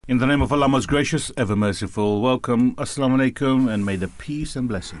In the name of Allah, most gracious, ever merciful, welcome, Assalamu alaikum, and may the peace and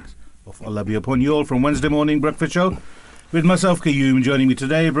blessings of Allah be upon you all from Wednesday morning breakfast show with myself, Qayyum, joining me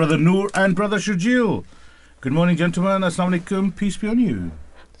today, Brother Noor and Brother Shujil. Good morning, gentlemen. Assalamu alaikum, peace be on you.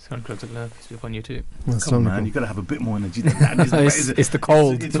 Peace be upon you too. Come on, man, you've got to have a bit more energy than that. It's the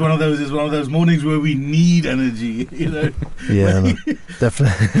cold. It's one of those mornings where we need energy, you know. Yeah, no,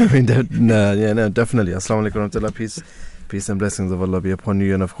 definitely. I mean, definitely. Assalamu alaikum warahmatullah. Peace and blessings of Allah be upon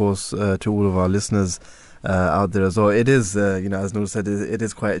you, and of course to all of our listeners out there as well. It is, as Noor said, it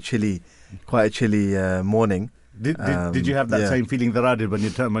is quite a chilly morning. Did you have that same feeling that I did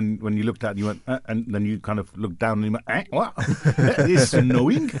when you looked at it, you went, and then you kind of looked down and you went, what? It's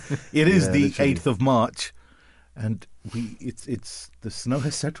snowing? It is the literally. 8th of March, and it's the snow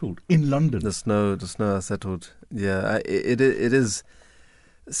has settled in London. The snow has settled. Yeah, it is.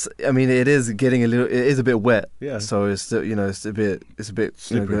 I mean, it is getting it is a bit wet. Yeah. So it's still, it's a bit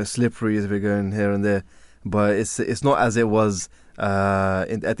slippery. Slippery. It's a bit going here and there, but it's not as it was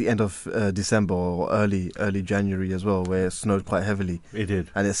at the end of December or early January as well, where it snowed quite heavily. It did,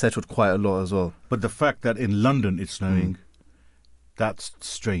 and it settled quite a lot as well. But the fact that in London it's snowing, that's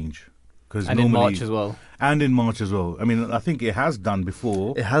strange. In March as well. And in March as well. I mean, I think it has done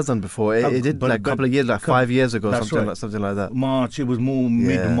before. It has done before. It did like a couple of years, like 5 years ago, something like that. March, it was more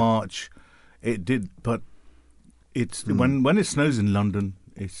mid-March. It did, but it's when it snows in London,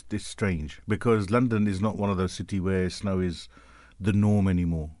 it's strange, because London is not one of those cities where snow is the norm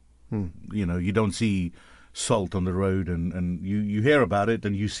anymore. You don't see salt on the road, and you hear about it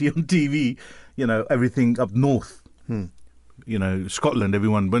and you see on TV, everything up north. Scotland,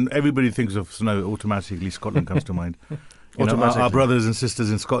 when everybody thinks of snow, automatically Scotland comes to mind. Our brothers and sisters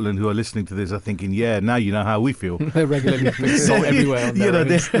in Scotland who are listening to this are thinking, now you know how we feel. They're regularly salt everywhere on their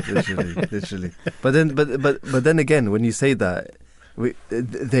roads. Literally. But then again, when you say that,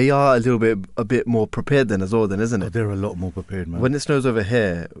 they are a bit more prepared then as well, isn't it? They're a lot more prepared, man. When it snows over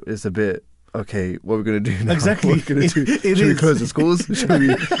here, it's a bit, okay, what are we going to do now? Exactly. What are we going to do? Should we close the schools?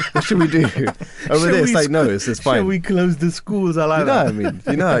 What should we do? Over there, it's like, no, it's fine. Shall we close the schools? I like that. I mean,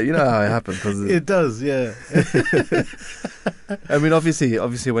 you know how it happens. It does, yeah. I mean,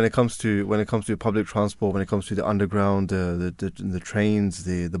 obviously, when it comes to public transport, when it comes to the underground, the trains,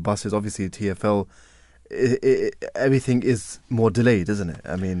 the buses, obviously TfL, everything is more delayed, isn't it?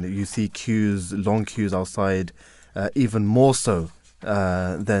 I mean, you see long queues outside, even more so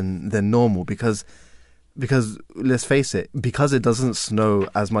than normal, because let's face it, because it doesn't snow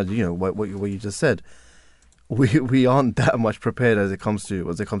as much. What you just said. We aren't that much prepared as it comes to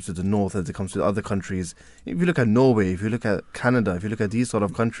the north, as it comes to other countries. If you look at Norway, if you look at Canada, if you look at these sort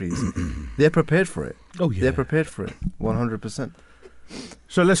of countries, they're prepared for it. Oh yeah, they're prepared for it, 100%.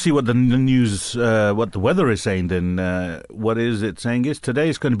 So let's see what the news, what the weather is saying then. What is it saying is today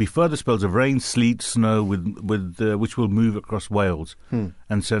is going to be further spells of rain, sleet, snow, with which will move across Wales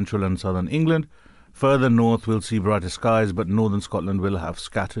and central and southern England. Further north we'll see brighter skies, but northern Scotland will have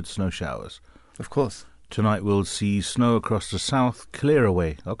scattered snow showers. Of course. Tonight we'll see snow across the south, clear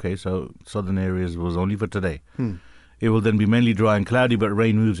away. Okay, so southern areas was only for today. It will then be mainly dry and cloudy, but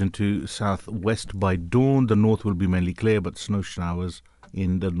rain moves into southwest by dawn. The north will be mainly clear, but snow showers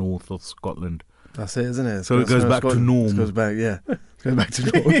in the north of Scotland. That's it, isn't it? So it goes back to norm. It goes back, yeah. It goes back to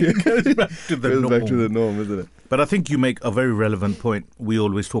norm. It goes back to the norm. Back to the norm, isn't it? But I think you make a very relevant point. We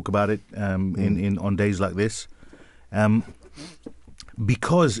always talk about it on days like this.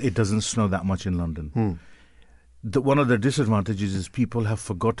 Because it doesn't snow that much in London. One of the disadvantages is people have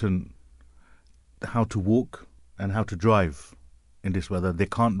forgotten how to walk and how to drive in this weather. They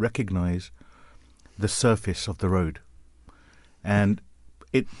can't recognize the surface of the road. And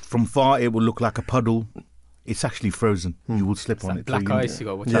from far it will look like a puddle. It's actually frozen. You will slip on it. Black ice, you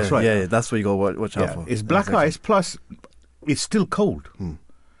got to watch out. That's right. Yeah, that's what you got to watch out for. It's black ice, plus it's still cold.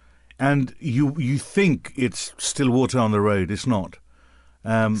 And you think it's still water on the road. It's not.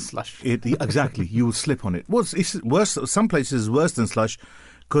 Slush. Exactly. You will slip on it. It's worse. Some places worse than slush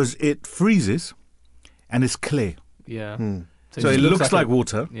because it freezes and it's clear. Yeah. So it looks like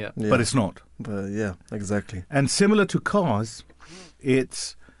water, but it's not. But yeah, exactly. And similar to cars,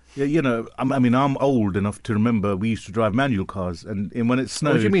 it's, I mean, I'm old enough to remember we used to drive manual cars, and when it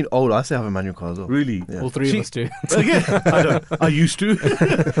snowed... What do you mean old? I still have a manual car as well. Really? Yeah. All three of us do. I used to.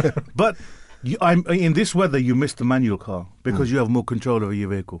 But in this weather, you miss the manual car because you have more control over your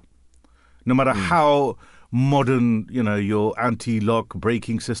vehicle. No matter how modern, your anti-lock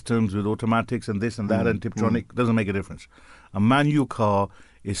braking systems with automatics and this and that and Tiptronic, doesn't make a difference. A manual car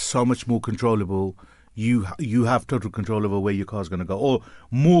is so much more controllable. You have total control over where your car's going to go, or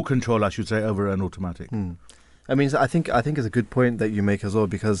more control, I should say, over an automatic. I mean, I think it's a good point that you make as well,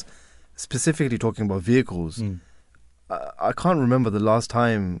 because specifically talking about vehicles, I can't remember the last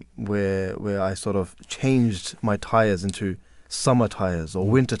time where I sort of changed my tires into summer tires or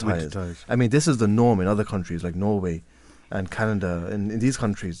winter tires. I mean, this is the norm in other countries like Norway and Canada and in these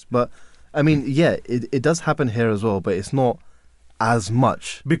countries. But I mean, yeah, it does happen here as well, but it's not as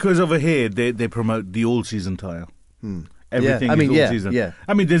much. Because over here they promote the all-season tire. Everything I mean, is all-season. Yeah.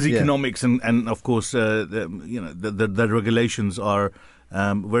 I mean, there's economics and of course, the regulations are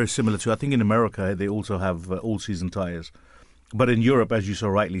very similar to, I think in America, they also have all-season tires. But in Europe, as you so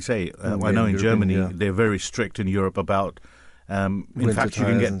rightly say, I know in Germany, they're very strict in Europe about, in fact, you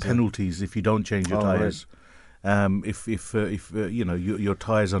can get penalties if you don't change your tires. Right. If your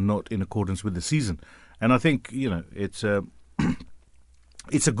tires are not in accordance with the season. And I think, it's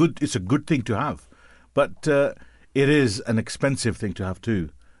it's a good thing to have. But it is an expensive thing to have too,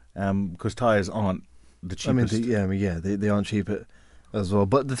 because tires aren't the cheapest. They aren't cheap as well.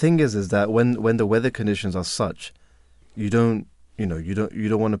 But the thing is that when the weather conditions are such, you don't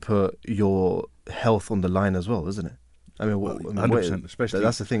want to put your health on the line as well, isn't it? I mean, 100%, especially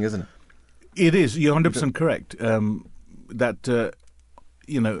that's the thing, isn't it? It is. You're 100% correct. That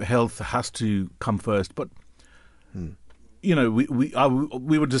health has to come first, but. We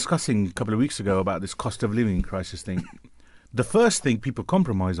were discussing a couple of weeks ago about this cost of living crisis thing. The first thing people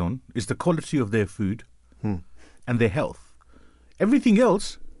compromise on is the quality of their food and their health. Everything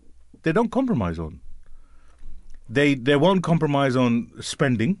else, they don't compromise on. They won't compromise on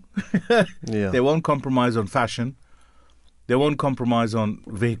spending. They won't compromise on fashion. They won't compromise on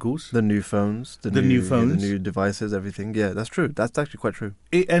vehicles. The new phones. The new devices, everything. Yeah, that's true. That's actually quite true.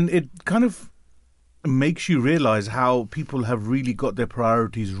 It kind of makes you realize how people have really got their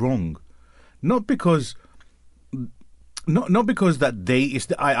priorities wrong. Not because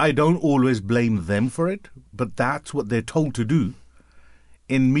that I don't always blame them for it, but that's what they're told to do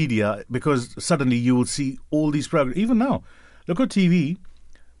in media, because suddenly you will see all these programs. Even now, look at TV.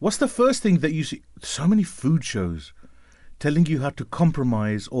 What's the first thing that you see? So many food shows telling you how to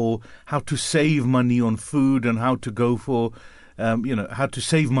compromise or how to save money on food and how to go for, how to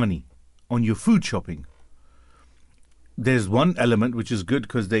save money on your food shopping. There's one element which is good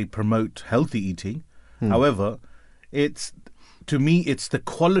because they promote healthy eating. However, to me it's the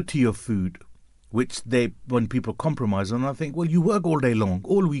quality of food which when people compromise on. I think, well, you work all day long,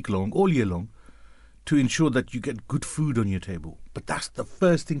 all week long, all year long to ensure that you get good food on your table. But that's the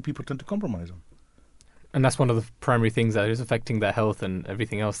first thing people tend to compromise on. And that's one of the primary things that is affecting their health and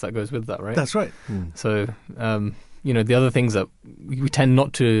everything else that goes with that, right? That's right. So, the other things that we tend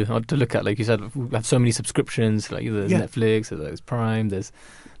not to look at, like you said, we have so many subscriptions, like there's Netflix, there's Prime, there's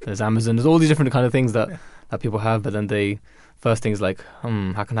Amazon, there's all these different kind of things that people have, but then first things like,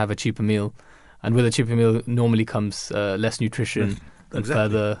 how can I have a cheaper meal? And with a cheaper meal normally comes less nutrition and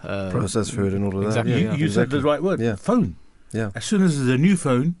further processed food and all of that. Exactly. You said the right word. Yeah. Phone. Yeah. As soon as there's a new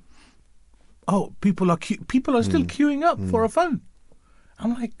phone, people are still queuing up for a phone.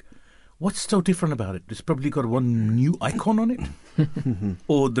 I'm like, what's so different about it? It's probably got one new icon on it,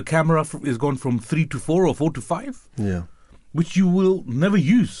 or the camera is gone from 3 to 4 or 4 to 5. Yeah, which you will never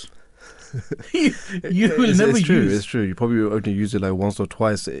use. you will never use. True. It's true. You probably only use it like once or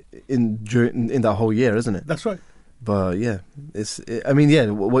twice in that whole year, isn't it? That's right. But yeah,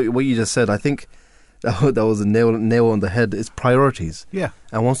 what you just said, I think that was a nail on the head. It's priorities. Yeah.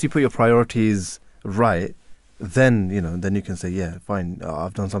 And once you put your priorities right, then you can say, yeah, fine,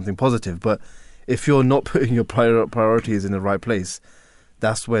 I've done something positive. But if you're not putting your priorities in the right place,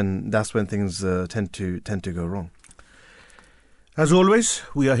 that's when things tend to go wrong. As always,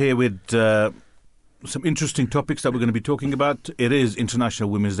 we are here with some interesting topics that we're going to be talking about. It is International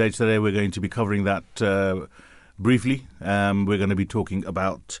Women's Day today. We're going to be covering that briefly. We're going to be talking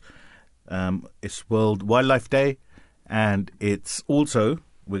about it's World Wildlife Day, and it's also,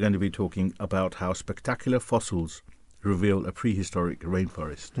 we're going to be talking about how spectacular fossils reveal a prehistoric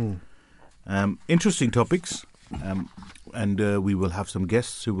rainforest. Interesting topics, and we will have some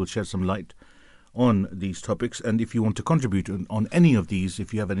guests who will shed some light on these topics. And if you want to contribute on any of these,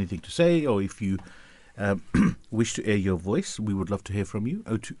 if you have anything to say, or if you wish to air your voice, we would love to hear from you.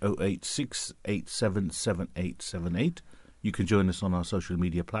 0208 687 7878. You can join us on our social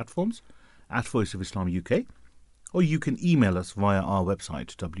media platforms at Voice of Islam UK, or you can email us via our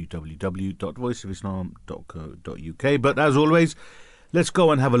website www.voiceofislam.co.uk. But as always, let's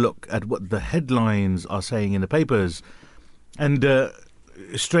go and have a look at what the headlines are saying in the papers. And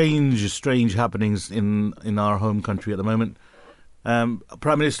strange happenings in our home country at the moment.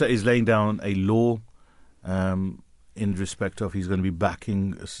 Prime Minister is laying down a law in respect of he's going to be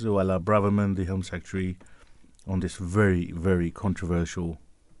backing Suella Braverman, the Home Secretary, on this very, very controversial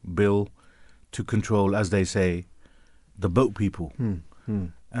bill to control, as they say, the boat people.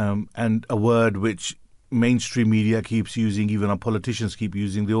 And a word which mainstream media keeps using, even our politicians keep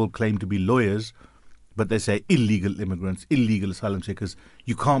using. They all claim to be lawyers, but they say illegal immigrants, illegal asylum seekers.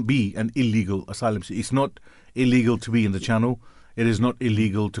 You can't be an illegal asylum seeker. It's not illegal to be in the Channel. It is not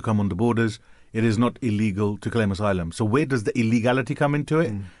illegal to come on the borders. It is not illegal to claim asylum. So where does the illegality come into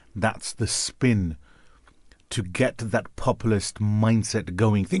it? That's the spin to get that populist mindset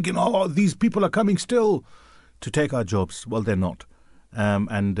going, thinking, oh, these people are coming still to take our jobs. Well, they're not.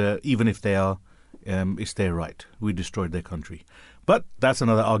 And even if they are, it's their right. We destroyed their country. But that's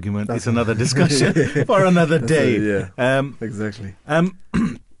another argument. It's another discussion for another day. Exactly.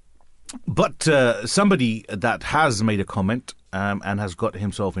 But somebody that has made a comment and has got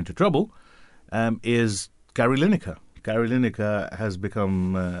himself into trouble is Gary Lineker. Gary Lineker has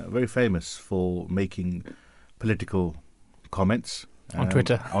become very famous for making political comments on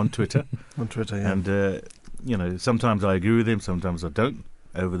Twitter. On Twitter, yeah. And sometimes I agree with him, sometimes I don't.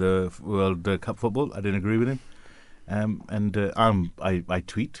 Over the World Cup football, I didn't agree with him, I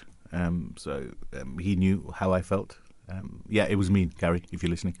tweet. So he knew how I felt. It was mean, Gary, if you're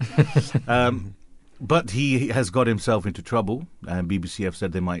listening. But he has got himself into trouble. BBC have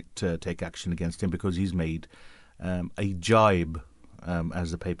said they might take action against him because he's made a jibe, as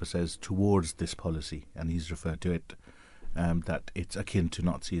the paper says, towards this policy, and he's referred to it that it's akin to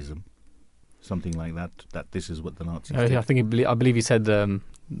Nazism, something like that. That this is what the Nazis did. I think I believe he said the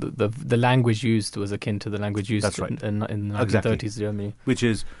language used was akin to the language used. That's right. in the 1930s Germany, which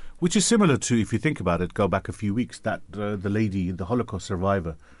is similar to, if you think about it, go back a few weeks, that the lady, the Holocaust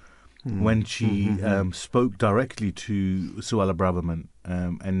survivor, when she spoke directly to Suella Braverman,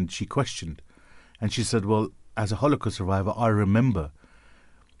 and she questioned, and she said, well, as a Holocaust survivor, I remember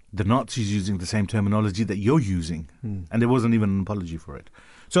the Nazis using the same terminology that you're using, and there wasn't even an apology for it.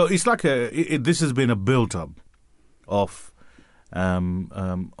 So it's like this has been a build-up of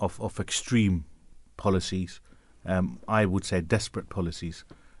extreme policies. I would say desperate policies.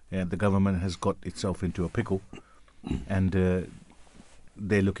 The government has got itself into a pickle, and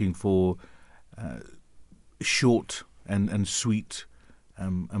they're looking for short and sweet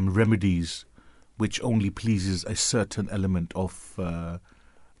remedies, which only pleases a certain element of a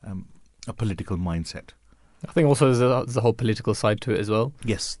political mindset. I think also there's a whole political side to it as well.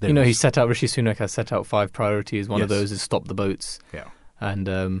 Yes, Rishi Sunak has set out 5 priorities. One of those is stop the boats. Yeah, and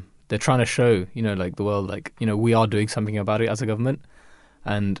they're trying to show, the world, we are doing something about it as a government,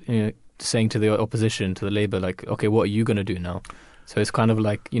 and saying to the opposition, to the Labour, okay, what are you going to do now? So it's kind of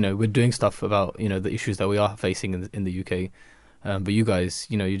we're doing stuff about the issues that we are facing in the UK, but you guys,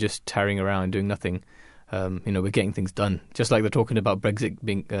 you're just tarrying around doing nothing. We're getting things done, just like they're talking about Brexit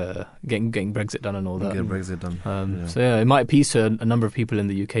being getting Brexit done and all that. Get Brexit done. So it might appease to a number of people in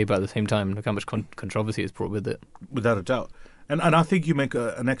the UK, but at the same time, look how much controversy it's brought with it. Without a doubt. And I think you make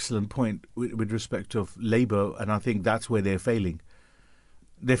an excellent point with respect of Labour, and I think that's where they're failing.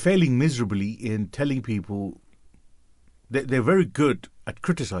 They're failing miserably in telling people they're very good at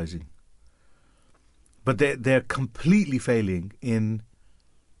criticising, but they're completely failing in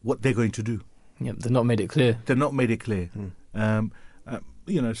what they're going to do. Yeah, they've not made it clear.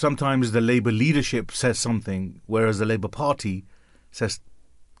 Sometimes the Labour leadership says something, whereas the Labour Party says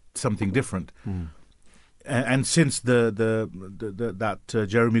something different. And since that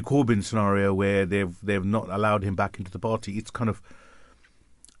Jeremy Corbyn scenario where they've not allowed him back into the party, it's kind of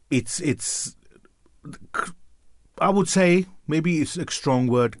it's I would say, maybe it's a strong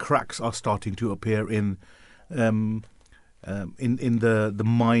word, cracks are starting to appear in the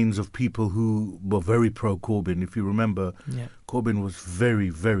minds of people who were very pro Corbyn. If you remember, Corbyn was very,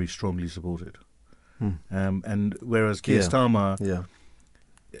 very strongly supported, and whereas Keir Starmer,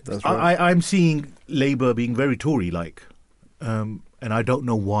 that's right. I'm seeing Labour being very Tory-like, and I don't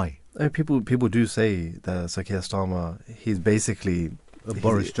know why. People do say that Sir Keir Starmer, he's basically a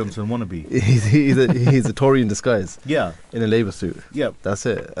Boris Johnson wannabe. He's a Tory in disguise. Yeah, in a Labour suit. Yeah, that's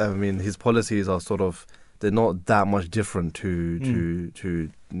it. I mean, his policies are sort of, they're not that much different to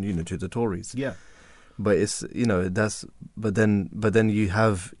the Tories. Yeah, but it's but then you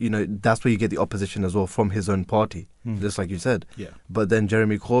have that's where you get the opposition as well from his own party, just like you said. Yeah. But then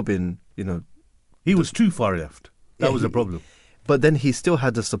Jeremy Corbyn, he was too far left. That was a problem. But then he still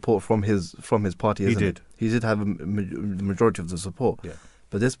had the support from his party. He did. He did have the majority of the support. Yeah.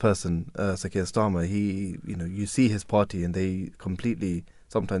 But this person, Sir Keir Starmer, you see his party and they completely,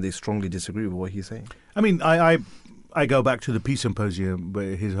 sometimes they strongly disagree with what he's saying. I mean, I go back to the Peace Symposium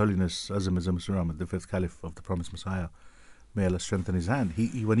where His Holiness Azam Mr. Ahmad, the 5th Caliph of the Promised Messiah, may Allah strengthen his hand,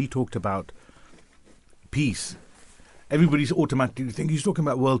 he when he talked about peace, everybody's automatically thinking he's talking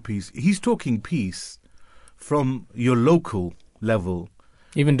about world peace. He's talking peace from your local level.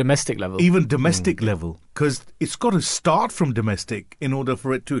 Even domestic level. Level. Because it's got to start from domestic in order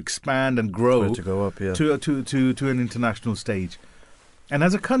for it to expand and grow. To go up, yeah. To an international stage. And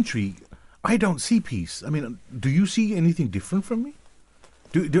as a country, I don't see peace. I mean, do you see anything different from me?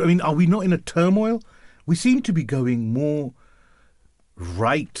 I mean, are we not in a turmoil? We seem to be going more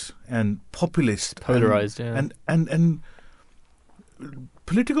right and populist. Polarized, and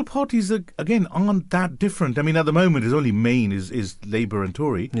political parties, again, aren't that different. I mean, at the moment, it's only Maine is Labour and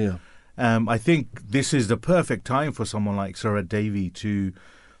Tory. Yeah. I think this is the perfect time for someone like Sir Ed Davey to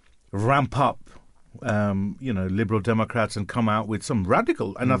ramp up, Liberal Democrats and come out with some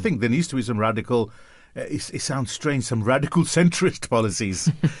radical. And I think there needs to be some radical. It sounds strange, some radical centrist policies,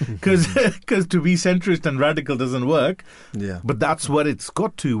 because to be centrist and radical doesn't work. Yeah. But that's what it's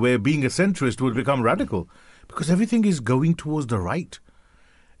got to, where being a centrist would become radical, because everything is going towards the right.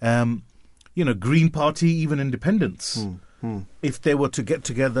 Green Party, even independents. If they were to get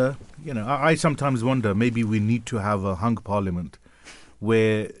together, I sometimes wonder, maybe we need to have a hung parliament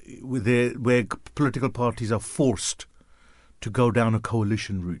where political parties are forced to go down a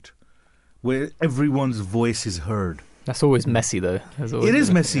coalition route, where everyone's voice is heard. That's always messy, though. It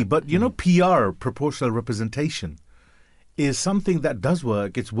is messy, but, PR, proportional representation, is something that does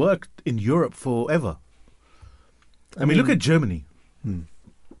work. It's worked in Europe forever. I mean, look at Germany.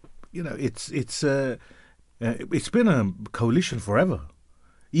 It's been a coalition forever.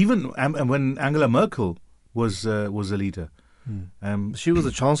 Even when Angela Merkel was a leader. She was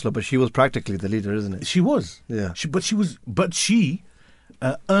the chancellor, but she was practically the leader, isn't it? She was. Yeah. She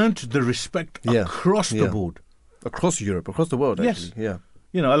earned the respect across the board. Across Europe, across the world, actually. Yes.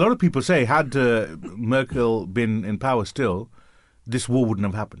 Yeah. A lot of people say, had Merkel been in power still, this war wouldn't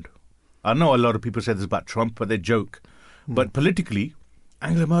have happened. I know a lot of people say this about Trump, but they joke. But politically,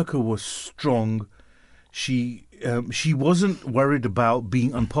 Angela Merkel was strong. She wasn't worried about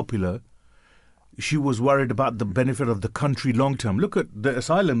being unpopular. She was worried about the benefit of the country long term. Look at the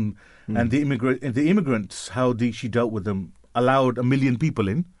asylum and the immigrants, how she dealt with them. Allowed 1 million people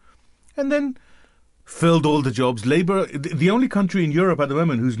in, and then filled all the jobs. Labour, the only country in Europe at the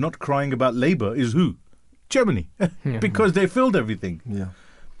moment who's not crying about Labour is who? Germany, because they filled everything. Yeah.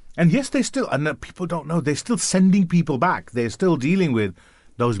 And yes, people don't know, they're still sending people back. They're still dealing with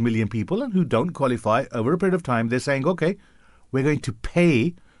those 1 million people and who don't qualify. Over a period of time, they're saying, okay, we're going to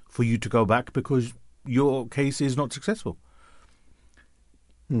pay for you to go back because your case is not successful.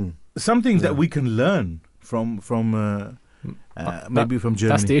 Something that we can learn from maybe from Germany.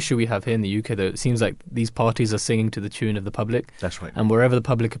 That's the issue we have here in the UK, though. It seems like these parties are singing to the tune of the public. That's right. And wherever the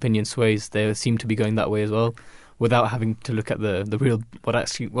public opinion sways, they seem to be going that way as well, without having to look at the real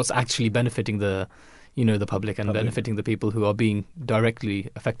what's actually benefiting the public and benefiting the people who are being directly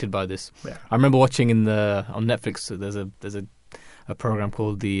affected by this. Yeah. I remember watching on Netflix. There's a program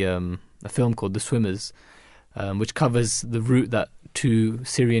called a film called The Swimmers, which covers the route that 2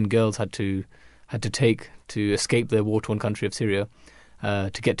 Syrian girls had to take to escape the war-torn country of Syria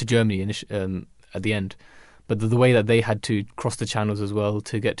to get to Germany at the end. But the way that they had to cross the channels as well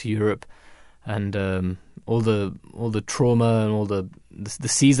to get to Europe, and all the trauma and all the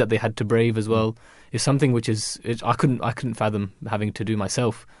seas that they had to brave as well, is something which I couldn't fathom having to do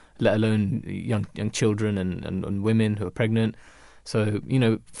myself, let alone young children and women who are pregnant. So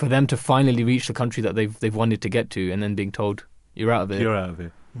for them to finally reach the country that they've wanted to get to, and then being told you're out of it. You're out of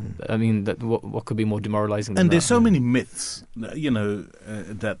it. I mean, what could be more demoralizing than and that? There's so many myths,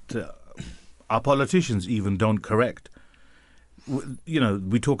 that our politicians even don't correct.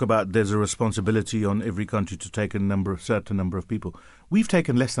 We talk about there's a responsibility on every country to take a certain number of people. We've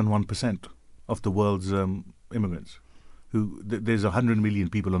taken less than 1% of the world's immigrants. There's 100 million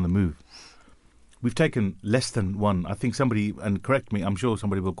people on the move. We've taken less than one. I think somebody, and correct me, I'm sure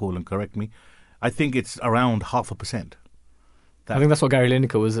somebody will call and correct me. I think it's around 0.5%. I think that's what Gary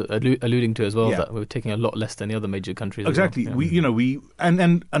Lineker was alluding to as well, that we're taking a lot less than the other major countries. Exactly. As well.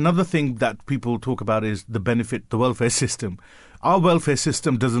 And another thing that people talk about is the welfare system. Our welfare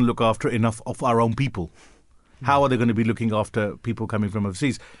system doesn't look after enough of our own people. How are they going to be looking after people coming from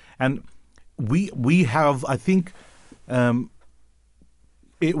overseas? And we have, I think,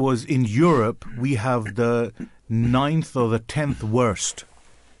 it was in Europe, we have the 9th or the 10th worst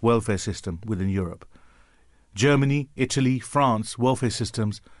welfare system within Europe. Germany, Italy, France, welfare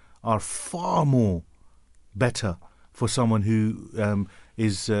systems are far more better for someone who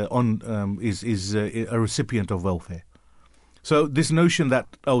is a recipient of welfare. So this notion that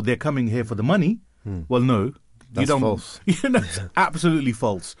they're coming here for the money, well, no, that's false. It's absolutely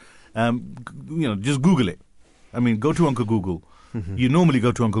false. Just Google it. I mean, go to Uncle Google. You normally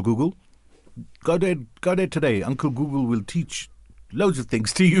go to Uncle Google. Go there today. Uncle Google will teach loads of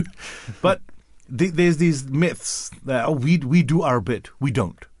things to you. But there's these myths that we do our bit. We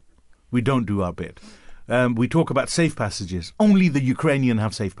don't. We don't do our bit. We talk about safe passages. Only the Ukrainian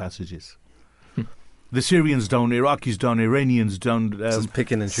have safe passages. The Syrians don't, Iraqis don't, Iranians don't. Just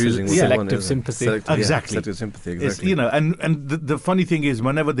picking and choosing. Selective sympathy. Exactly. Selective sympathy, exactly. And the funny thing is,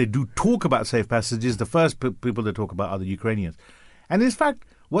 whenever they do talk about safe passages, the first people they talk about are the Ukrainians. And in fact,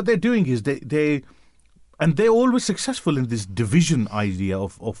 what they're doing is they're always successful in this division idea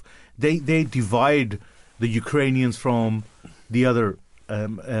of they divide the Ukrainians from the other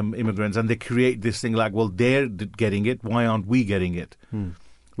immigrants, and they create this thing like, well, they're getting it, why aren't we getting it?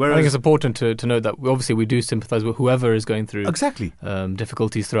 Whereas, I think it's important to note that obviously we do sympathise with whoever is going through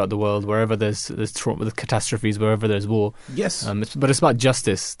difficulties throughout the world, wherever there's trauma, the catastrophes, wherever there's war. Yes. But it's about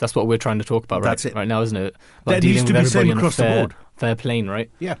justice. That's what we're trying to talk about right now, isn't it? That needs to be same across the board. Fair plane,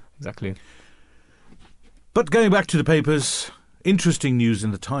 right? Yeah. Exactly. But going back to the papers, interesting news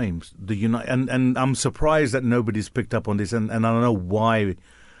in the Times. And I'm surprised that nobody's picked up on this, and I don't know why.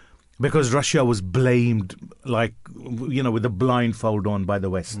 Because Russia was blamed, with a blindfold on by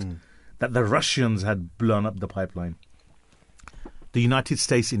the West, that the Russians had blown up the pipeline. The United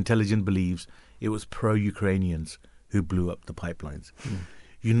States intelligence believes it was pro-Ukrainians who blew up the pipelines.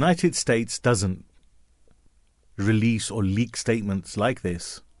 United States doesn't release or leak statements like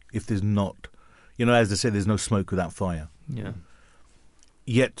this if there's not, as they say, there's no smoke without fire. Yeah.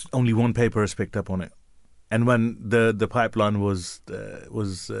 Yet only one paper has picked up on it. And when the pipeline was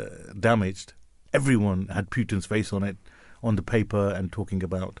damaged, everyone had Putin's face on it, on the paper, and talking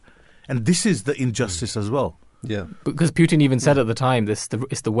about. And this is the injustice as well. Yeah, because Putin even said at the time, it's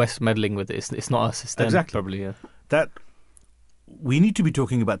the West meddling with it. It's not us. It's them. Exactly. Probably. Yeah. That we need to be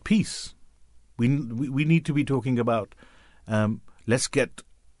talking about peace. We need to be talking about let's get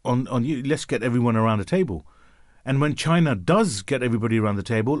everyone around the table. And when China does get everybody around the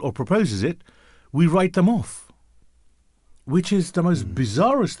table or proposes it, we write them off, which is the most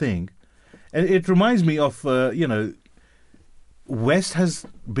bizarrest thing. And it reminds me of, West has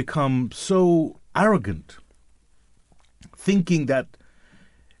become so arrogant, thinking that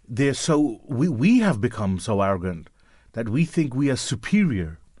we have become so arrogant that we think we are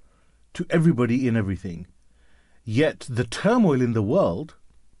superior to everybody in everything. Yet the turmoil in the world,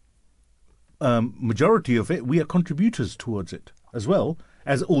 majority of it, we are contributors towards it as well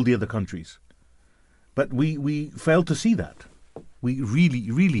as all the other countries. But we fail to see that. We really,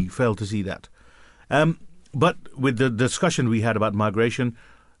 really fail to see that. But with the discussion we had about migration,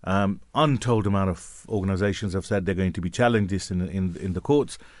 untold amount of organizations have said they're going to be challenging this in the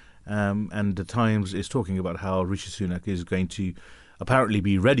courts. And the Times is talking about how Rishi Sunak is going to apparently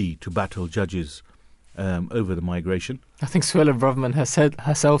be ready to battle judges over the migration. I think Suella Braverman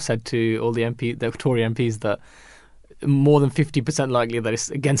herself said to all the Tory MPs that more than 50% likely that it's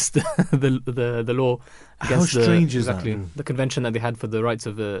against the law. How strange is that? The convention that they had for the rights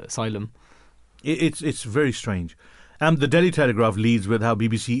of asylum. It's very strange. The Daily Telegraph leads with how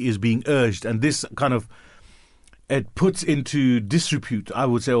BBC is being urged, and this kind of it puts into disrepute, I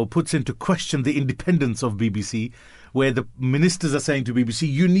would say, or puts into question the independence of BBC, where the ministers are saying to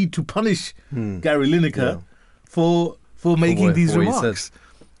BBC, you need to punish Gary Lineker for making these remarks.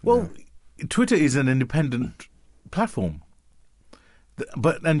 Well, Twitter is an independent platform.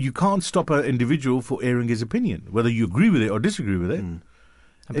 And you can't stop an individual for airing his opinion, whether you agree with it or disagree with it.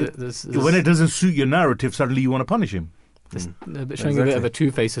 When it doesn't suit your narrative, suddenly you want to punish him. Showing a bit of a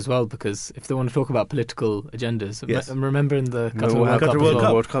two-face as well, because if they want to talk about political agendas, remember in the Qatar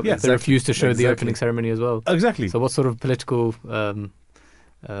World Cup, they refused to show the opening ceremony as well. Exactly. So what sort of political,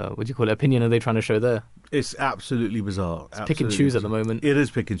 opinion are they trying to show there? It's absolutely bizarre. It's pick and choose at the moment. It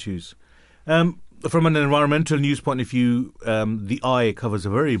is pick and choose. From an environmental news point of view, the Eye covers a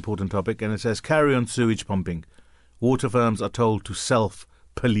very important topic, and it says, carry on sewage pumping. Water firms are told to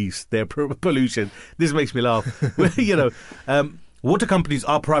self-police their pollution. This makes me laugh. Water companies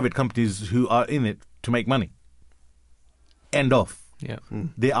are private companies who are in it to make money. End of. Yeah.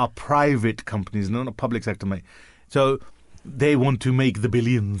 They are private companies, not a public sector money. So they want to make the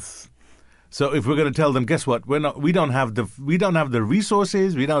billions. So if we're going to tell them, guess what? We don't have the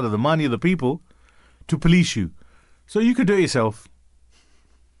resources, we don't have the money or the people to police you. So you could do it yourself.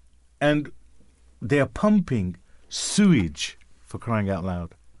 And they are pumping sewage, for crying out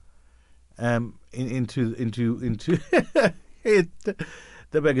loud, into it.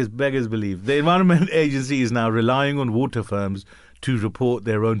 The beggars believe. The Environment Agency is now relying on water firms to report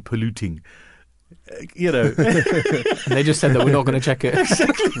their own polluting. You know. They just said that we're not going to check it.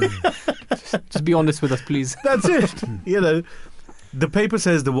 Just be honest with us, please. That's it. You know, the paper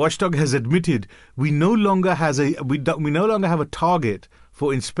says the watchdog has admitted we no longer have a target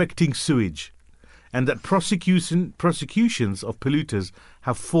for inspecting sewage, and that prosecutions of polluters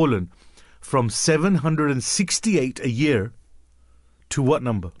have fallen from 768 a year to what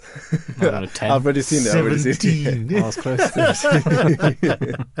number? I don't know, 10. I've already seen it. 17. I was close to this.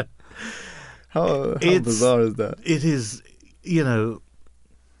 How bizarre is that? It is, you know,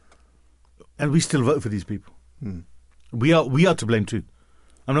 and we still vote for these people. We are to blame too.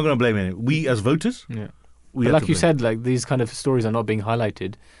 I'm not going to blame anyone. We as voters, Yeah. But like you said, like these kind of stories are not being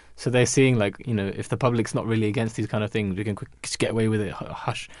highlighted. So they're seeing, like, you know, if the public's not really against these kind of things, we can just get away with it,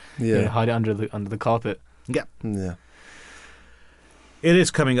 hush, you know, hide it under the carpet. Yeah. Yeah. It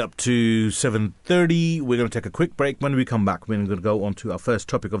is coming up to 7:30. We're going to take a quick break. When we come back, we're going to go on to our first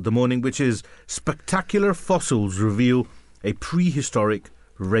topic of the morning, which is spectacular fossils reveal a prehistoric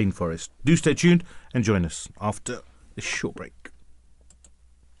rainforest. Do stay tuned and join us after this short break.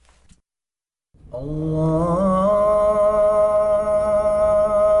 Allahu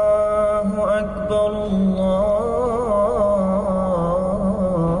Akbar, Allahu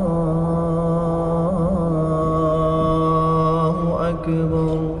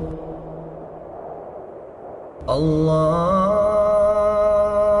Akbar, Allahu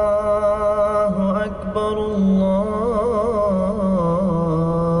Akbar, Allahu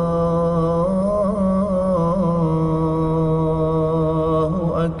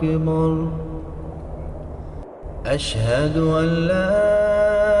Akbar. أشهد أن لا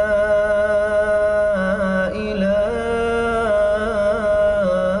إله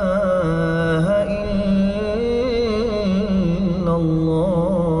إلا الله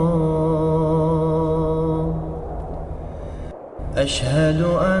أشهد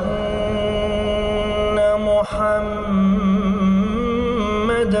أن محمدا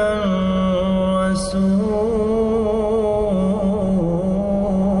رسول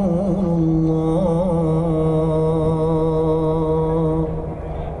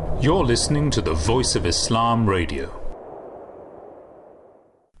You're listening to the Voice of Islam Radio.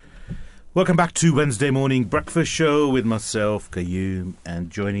 Welcome back to Wednesday Morning Breakfast Show with myself, Qayyum,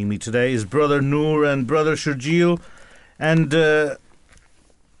 and joining me today is Brother Noor and Brother Sharjeel. And that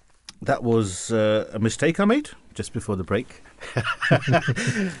was a mistake I made just before the break.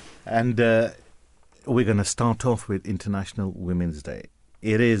 And we're going to start off with International Women's Day.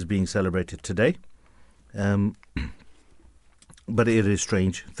 It is being celebrated today. But it is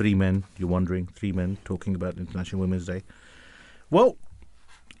strange. 3 men, you're wondering, 3 men talking about International Women's Day. Well,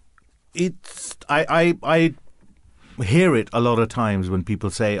 it's I hear it a lot of times when people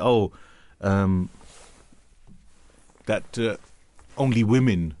say, that only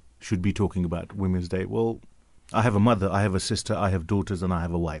women should be talking about Women's Day. Well, I have a mother, I have a sister, I have daughters, and I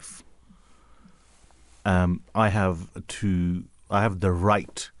have a wife. I have the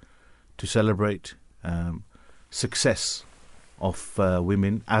right to celebrate success of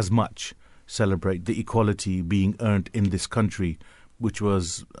women, as much celebrate the equality being earned in this country, which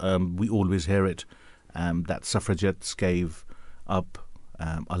was, we always hear it, that suffragettes gave up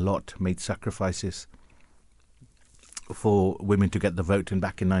a lot, made sacrifices for women to get the vote, and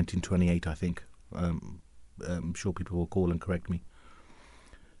back in 1928, I think. I'm sure people will call and correct me.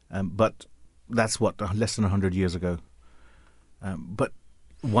 But that's less than 100 years ago. But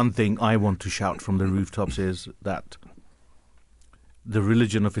one thing I want to shout from the rooftops is that the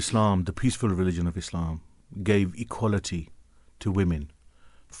religion of Islam, the peaceful religion of Islam, gave equality to women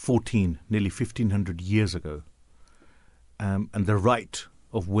nearly 1,500 years ago. And the right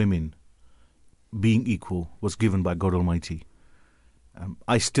of women being equal was given by God Almighty.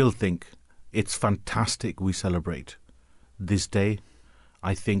 I still think it's fantastic we celebrate this day.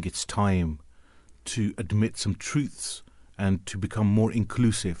 I think it's time to admit some truths and to become more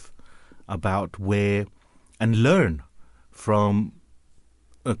inclusive about where and learn from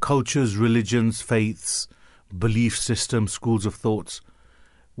cultures, religions, faiths, belief systems, schools of thoughts,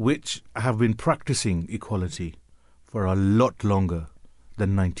 which have been practicing equality for a lot longer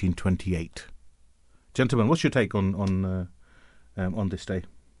than 1928. Gentlemen, what's your take on this day?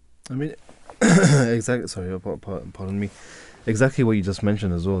 I mean, exactly. Sorry, pardon me. Exactly what you just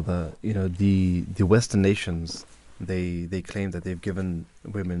mentioned as well. That the Western nations, they claim that they've given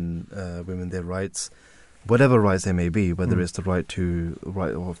women their rights, whatever rights they may be, whether it's the right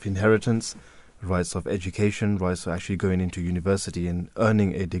of inheritance, rights of education, rights of actually going into university and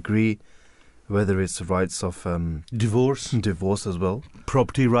earning a degree, whether it's the rights of divorce as well,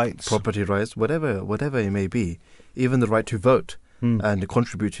 property rights, whatever it may be, even the right to vote. and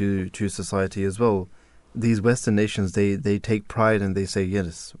contribute to society as well. These Western nations, they take pride and they say,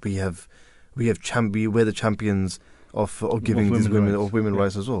 yes, we're the champions of giving these women rights. women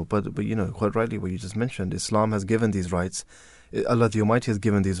rights as well. But quite rightly, what you just mentioned, Islam has given these rights. Allah the Almighty has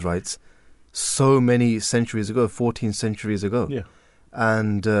given these rights so many centuries ago, 14 centuries ago. Yeah.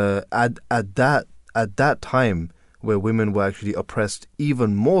 And at that time, where women were actually oppressed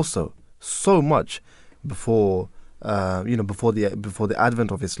even more so much before the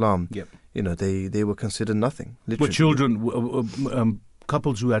advent of Islam. Yep. They were considered nothing. Literally. But children,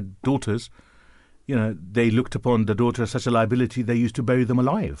 couples who had daughters, they looked upon the daughter as such a liability. They used to bury them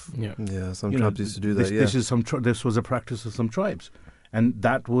alive. Yeah, some tribes used to do that. This was a practice of some tribes, and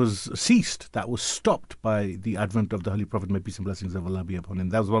that was ceased. That was stopped by the advent of the Holy Prophet, may peace and blessings of Allah be upon him.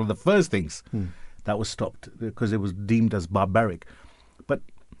 That was one of the first things that was stopped because it was deemed as barbaric. But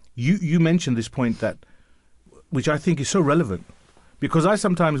you mentioned this point which I think is so relevant, because I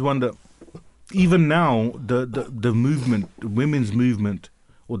sometimes wonder, even now, the movement, women's movement,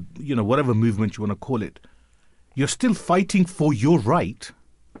 or whatever movement you want to call it, you're still fighting for your right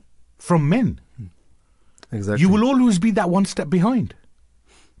from men. Exactly. You will always be that one step behind,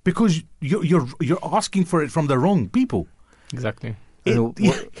 because you're asking for it from the wrong people. Exactly. Isn't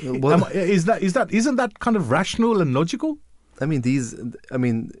that kind of rational and logical? I mean,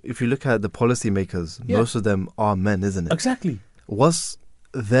 if you look at the policymakers, most of them are men, isn't it? Exactly. Was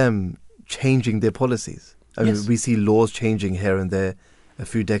them changing their policies? I mean, we see laws changing here and there. A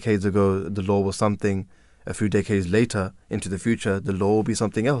few decades ago, the law was something. A few decades later, into the future, the law will be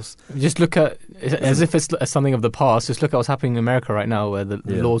something else. Just look at, as if it's something of the past, just look at what's happening in America right now, where the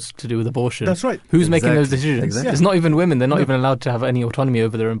laws to do with abortion. That's right. Who's making those decisions? Exactly. It's not even women. They're not even allowed to have any autonomy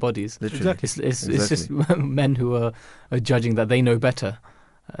over their own bodies. Literally. It's just men who are judging that they know better.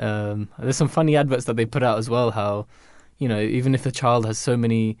 There's some funny adverts that they put out as well, how, even if the child has so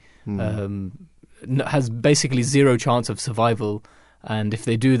many, has basically zero chance of survival, and if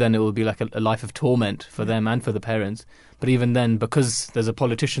they do, then it will be like a life of torment for them and for the parents. But even then, because there's a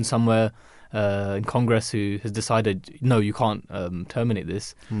politician somewhere in Congress who has decided, no, you can't terminate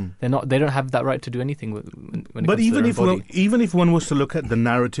this, they don't have that right to do anything when it comes to their own body. Even if one was to look at the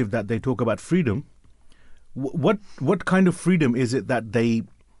narrative that they talk about freedom, what kind of freedom is it that they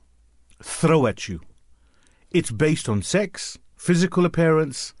throw at you? It's based on sex, physical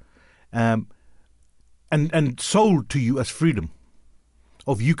appearance, and sold to you as freedom.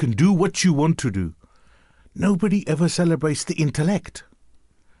 Of you can do what you want to do. Nobody ever celebrates the intellect,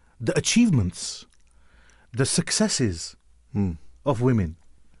 the achievements, the successes of women.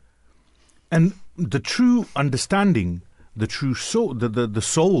 And the true understanding, the true soul, the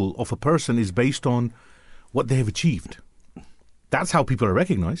soul of a person is based on what they have achieved. That's how people are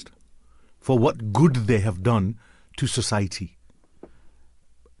recognized, for what good they have done to society.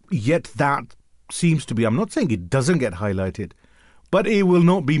 Yet that seems to be, I'm not saying it doesn't get highlighted, but it will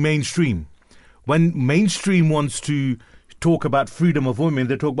not be mainstream. When mainstream wants to talk about freedom of women,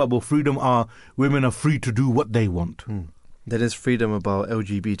 they talk about, women are free to do what they want. There is freedom about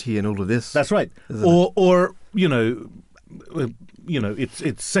LGBT and all of this. That's right. Or it's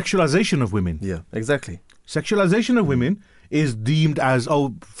sexualization of women. Yeah, exactly. Sexualization of women is deemed as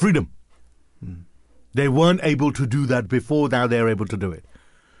freedom. They weren't able to do that before. Now they're able to do it.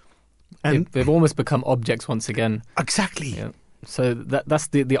 And they've almost become objects once again. Exactly. Yeah. So that's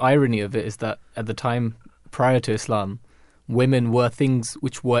the irony of it, is that at the time prior to Islam, women were things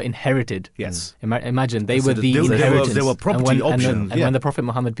which were inherited. Yes. Imagine they were the inheritance. They were property options. And when the Prophet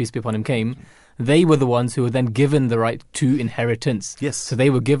Muhammad, peace be upon him, came, they were the ones who were then given the right to inheritance. Yes. So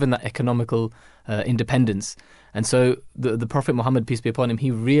they were given that economical independence. And so the Prophet Muhammad, peace be upon him, he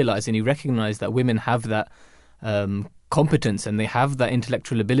realized and he recognized that women have that competence and they have that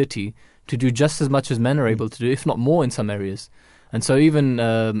intellectual ability to do just as much as men are able to do, if not more in some areas. And so even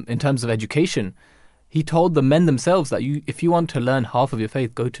in terms of education, he told the men themselves that if you want to learn half of your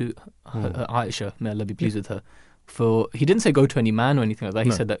faith, go to Aisha, may Allah be pleased with her. He didn't say go to any man or anything like that.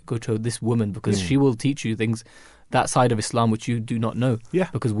 He said that go to this woman, because she will teach you things, that side of Islam which you do not know. Yeah.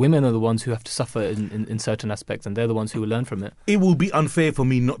 Because women are the ones who have to suffer in certain aspects, and they're the ones who will learn from it. It will be unfair for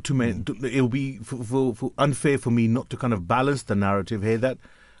me not to. It will be unfair for me not to kind of balance the narrative here that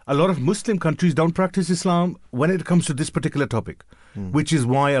a lot of Muslim countries don't practice Islam when it comes to this particular topic, which is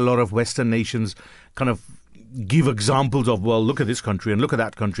why a lot of Western nations kind of give examples of, well, look at this country and look at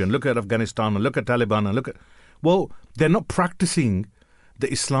that country and look at Afghanistan and look at Taliban and look at... Well, they're not practicing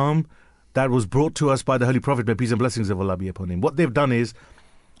the Islam that was brought to us by the Holy Prophet, may peace and blessings of Allah be upon him. What they've done is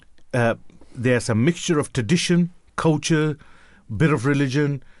there's a mixture of tradition, culture, bit of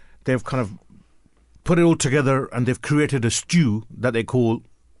religion. They've kind of put it all together and they've created a stew that they call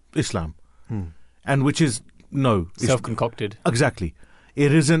Islam. And which is, self-concocted. Exactly.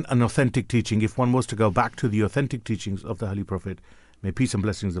 It isn't an authentic teaching. If one was to go back to the authentic teachings of the Holy Prophet, may peace and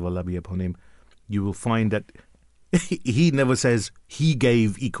blessings of Allah be upon him, you will find that he never says he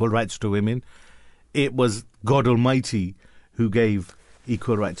gave equal rights to women. It was God Almighty who gave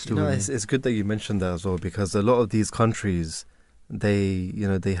equal rights to women. It's good that you mentioned that as well, because a lot of these countries, they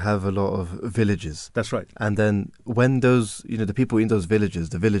have a lot of villages. That's right. And then when those, the people in those villages,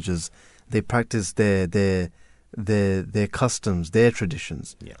 the villagers, they practice their customs, their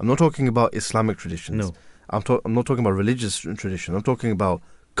traditions. Yeah. I'm not talking about Islamic traditions. No. I'm not talking about religious tradition. I'm talking about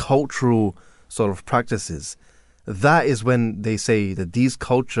cultural sort of practices. That is when they say that this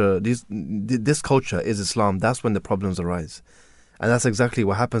culture is Islam. That's when the problems arise, and that's exactly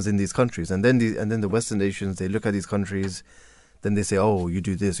what happens in these countries. And then the Western nations, they look at these countries, then they say, "Oh, you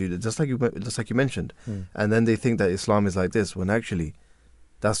do this, you do," just like you mentioned, and then they think that Islam is like this. When actually,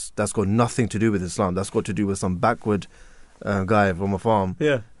 that's got nothing to do with Islam. That's got to do with some backward guy from a farm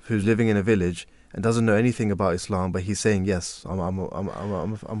who's living in a village and doesn't know anything about Islam, but he's saying, yes, I'm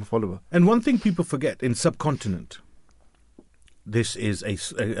a follower. And one thing people forget, in subcontinent, this is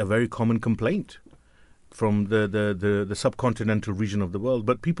a very common complaint from the subcontinental region of the world,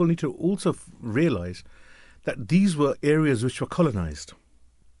 but people need to also realize that these were areas which were colonized.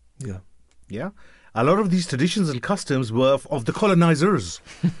 Yeah. A lot of these traditions and customs were of the colonizers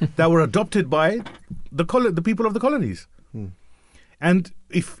that were adopted by the people of the colonies. And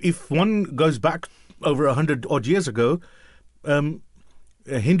if one goes back over 100 odd years ago,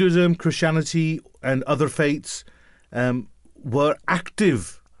 Hinduism, Christianity, and other faiths were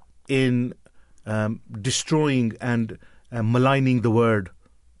active in destroying and maligning the word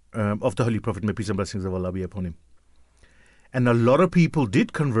of the Holy Prophet, may peace and blessings of Allah be upon him. And a lot of people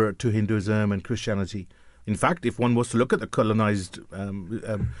did convert to Hinduism and Christianity. In fact, if one was to look at the colonized,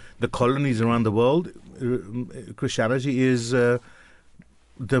 the colonies around the world, Christianity is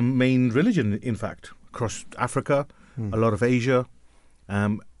the main religion, in fact, across Africa, a lot of Asia.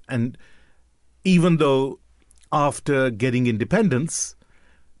 And even though after getting independence,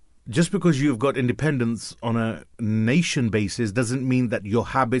 just because you've got independence on a nation basis doesn't mean that your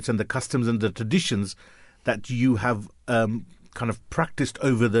habits and the customs and the traditions that you have kind of practiced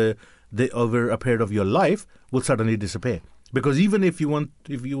over over a period of your life will suddenly disappear. Because even if you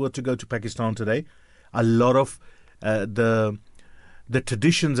were to go to Pakistan today, a lot of the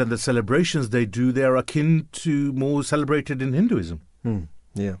traditions and the celebrations they do, they are akin to more celebrated in Hinduism.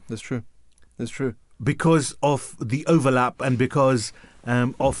 Yeah, that's true. That's true. Because of the overlap and because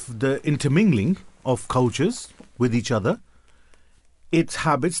of the intermingling of cultures with each other, it's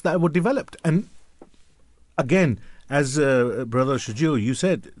habits that were developed. And again, as Brother Shajil, you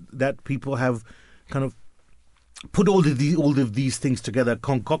said that people have kind of put all of these things together,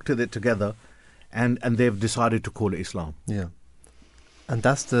 concocted it together, and they've decided to call it Islam. Yeah. And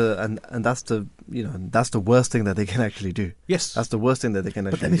that's the worst thing that they can actually do. Yes. That's the worst thing that they can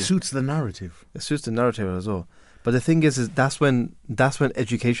actually do. But then it suits the narrative. It suits the narrative as well. But the thing is that's when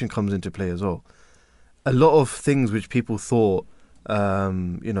education comes into play as well. A lot of things which people thought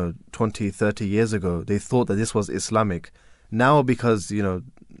 20, 30 years ago, they thought that this was Islamic. Now because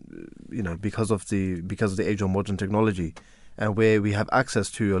because of the age of modern technology and where we have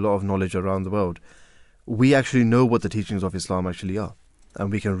access to a lot of knowledge around the world, we actually know what the teachings of Islam actually are. And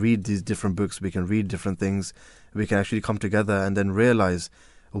we can read these different books, we can read different things, we can actually come together and then realize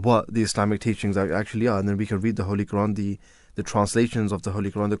what the Islamic teachings actually are. And then we can read the Holy Quran, the translations of the Holy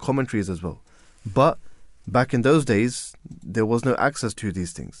Quran, the commentaries as well. But back in those days, there was no access to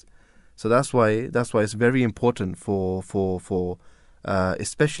these things. So that's why it's very important for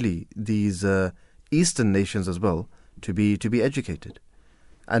especially these Eastern nations as well to be educated.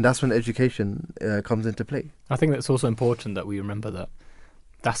 And that's when education comes into play. I think that's also important that we remember that.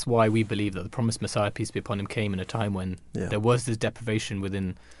 That's why we believe that the promised Messiah, peace be upon him, came in a time when there was this deprivation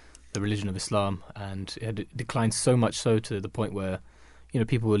within the religion of Islam, and it had declined so much so to the point where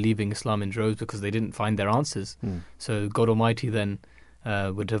people were leaving Islam in droves because they didn't find their answers. So God Almighty then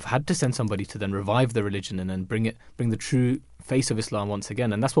would have had to send somebody to then revive the religion and then bring the true face of Islam once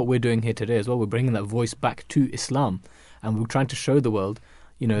again. And that's what we're doing here today as well. We're bringing that voice back to Islam, and we're trying to show the world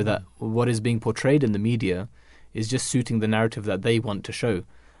that what is being portrayed in the media is just suiting the narrative that they want to show.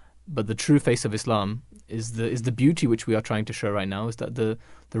 But the true face of Islam is the beauty which we are trying to show right now, is that the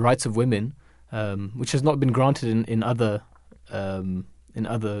rights of women, which has not been granted in other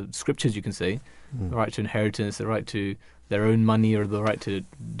scriptures, you can say, the right to inheritance, the right to their own money, or the right to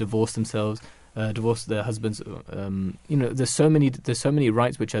divorce themselves, divorce their husbands. There's so many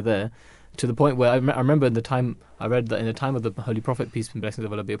rights which are there to the point where I remember in the time I read that in the time of the Holy Prophet, peace and blessings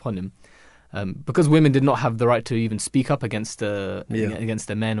of Allah be upon him, because women did not have the right to even speak up against their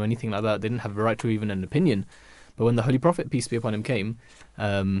men or anything like that. They didn't have the right to even an opinion. But when the Holy Prophet, peace be upon him, came,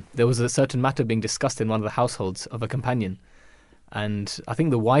 there was a certain matter being discussed in one of the households of a companion. And I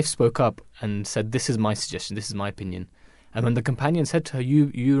think the wife spoke up and said, "This is my suggestion, this is my opinion." And when the companion said to her,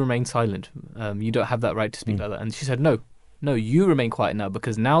 you remain silent, you don't have that right to speak like that. And she said, no, you remain quiet now,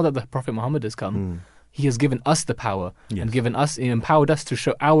 because now that the Prophet Muhammad has come, he has given us the power and empowered us to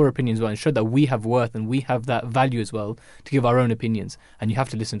show our opinions well and show that we have worth and we have that value as well to give our own opinions. And you have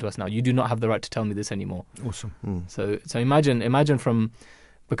to listen to us now. You do not have the right to tell me this anymore. Awesome. So imagine from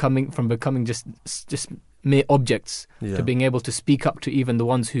becoming just mere objects to being able to speak up to even the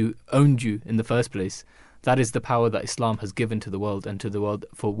ones who owned you in the first place. That is the power that Islam has given to the world, and to the world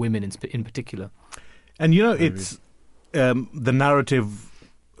for women in particular. And it's the narrative.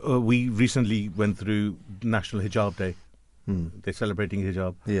 We recently went through National Hijab Day. They're celebrating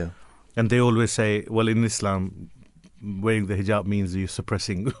hijab. Yeah. And they always say, well, in Islam, wearing the hijab means you're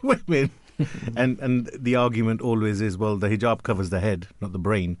suppressing women. and the argument always is, well, the hijab covers the head, not the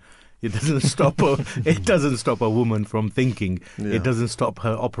brain. It doesn't stop a woman from thinking. Yeah. It doesn't stop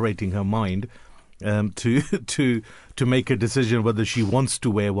her operating her mind to make a decision whether she wants to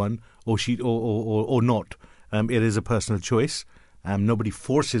wear one or not. It is a personal choice. Nobody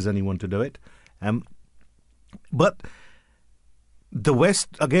forces anyone to do it. But the West,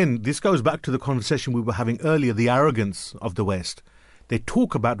 again, this goes back to the conversation we were having earlier, the arrogance of the West. They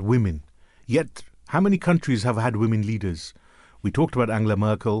talk about women, yet how many countries have had women leaders? We talked about Angela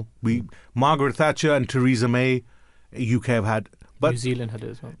Merkel. Margaret Thatcher and Theresa May, UK have had. But New Zealand had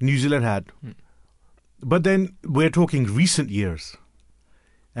it as well. New Zealand had. But then we're talking recent years.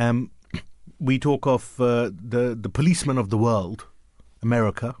 We talk of the policemen of the world,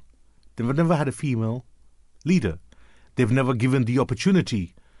 America. They've never had a female leader. They've never given the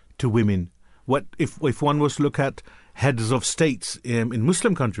opportunity to women. What if one was to look at heads of states in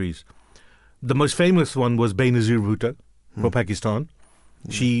Muslim countries? The most famous one was Benazir Bhutto for Pakistan.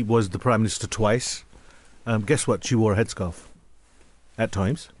 She was the Prime Minister twice. Guess what? She wore a headscarf at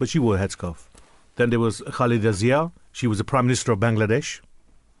times, but she wore a headscarf. Then there was Khalida Zia. She was the Prime Minister of Bangladesh.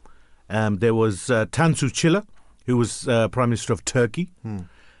 There was Tansu Çiller, who was Prime Minister of Turkey.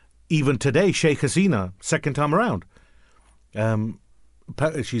 Even today, Sheikh Hasina, second time around.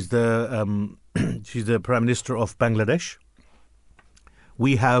 She's the Prime Minister of Bangladesh.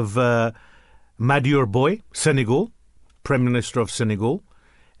 We have Madior Boy, Senegal, Prime Minister of Senegal.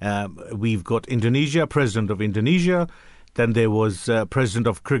 We've got Indonesia, President of Indonesia. Then there was President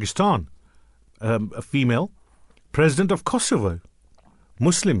of Kyrgyzstan, a female. President of Kosovo,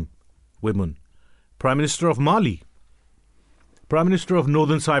 Muslim women. Prime Minister of Mali. Prime Minister of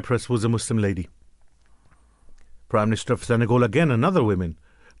Northern Cyprus was a Muslim lady. Prime Minister of Senegal, again, another woman.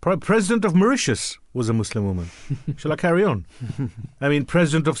 President of Mauritius was a Muslim woman. Shall I carry on? I mean,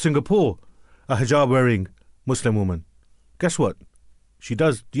 President of Singapore, a hijab-wearing Muslim woman. Guess what? She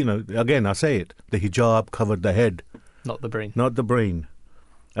does, again, I say it, the hijab covered the head. Not the brain. Not the brain.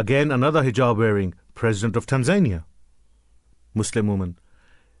 Again, another hijab-wearing President of Tanzania, Muslim woman.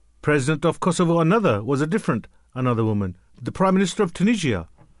 President of Kosovo, another woman. The Prime Minister of Tunisia.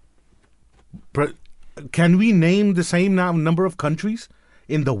 Can we name the same number of countries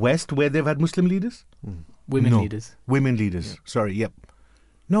in the West where they've had Muslim leaders? Women leaders. Women leaders. Yeah. Sorry, yep.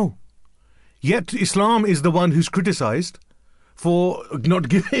 No. Yet Islam is the one who's criticized for not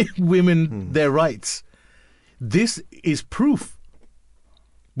giving women their rights. This is proof.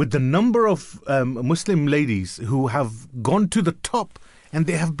 With the number of Muslim ladies who have gone to the top and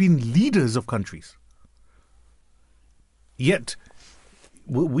they have been leaders of countries. Yet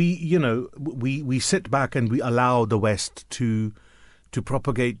we sit back and we allow the West to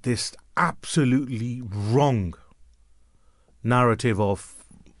propagate this absolutely wrong narrative of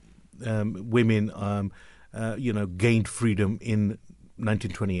women gained freedom in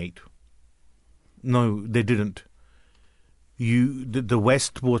 1928. No, they didn't. The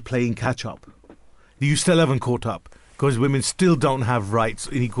West was playing catch up. You still haven't caught up. Because women still don't have rights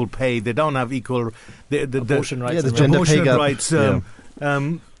in equal pay. They don't have equal abortion rights. Yeah, the gender pay gap. Rights.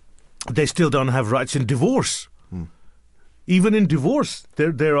 They still don't have rights in divorce. Even in divorce,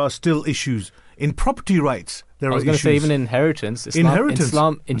 there are still issues. In property rights, there are issues. I was going to say, even inheritance.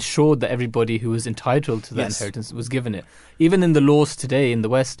 Islam ensured that everybody who was entitled to that inheritance was given it. Even in the laws today in the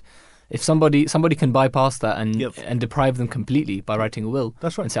West, if somebody can bypass that and deprive them completely by writing a will,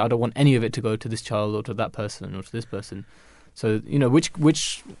 that's right, and say, I don't want any of it to go to this child or to that person or to this person, So,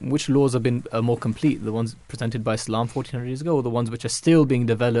 which laws have been more complete? The ones presented by Islam 1400 years ago, or the ones which are still being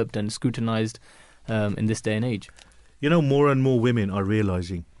developed and scrutinized in this day and age? More and more women are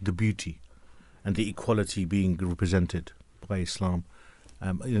realizing the beauty and the equality being represented by Islam.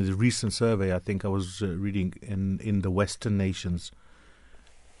 The recent survey, I think I was reading in the Western nations,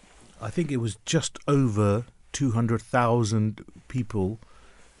 I think it was just over 200,000 people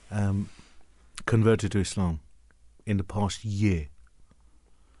converted to Islam in the past year.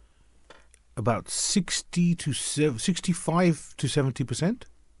 About 65 to 70%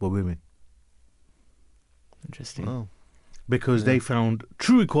 were women. Interesting. Oh. Because they found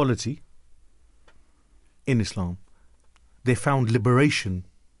true equality in Islam. They found liberation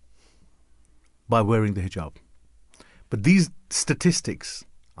by wearing the hijab. But these statistics,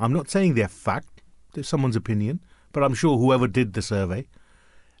 I'm not saying they're fact, they're someone's opinion, but I'm sure whoever did the survey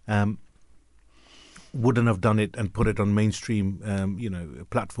wouldn't have done it and put it on mainstream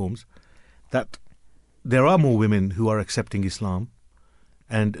platforms, that there are more women who are accepting Islam,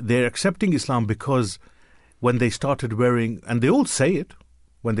 and they're accepting Islam because when they started wearing, and they all say it,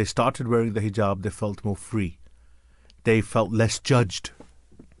 when they started wearing the hijab, they felt more free. They felt less judged.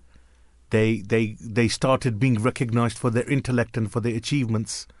 They started being recognized for their intellect and for their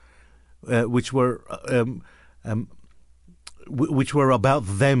achievements, which were about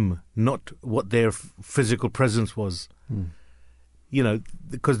them, not what their physical presence was.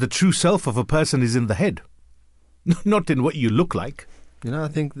 Because the true self of a person is in the head, not in what you look like. I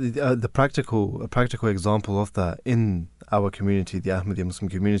think a practical example of that in our community, the Ahmadiyya Muslim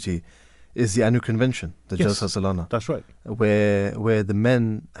community, is the annual convention, the Jalsa Salana. That's right. Where the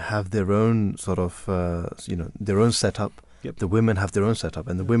men have their own sort of, their own setup. Yep. The women have their own setup,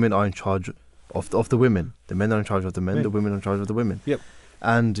 and the women are in charge of the women. The men are in charge of the men. Right. The women are in charge of the women. Yep.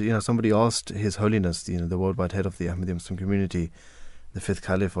 And somebody asked His Holiness, the worldwide head of the Ahmadiyya Muslim community, the fifth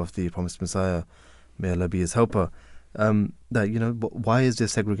caliph of the promised Messiah, may Allah be his helper, that why is there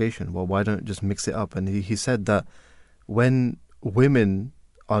segregation? Well, why don't just mix it up? And he said that when women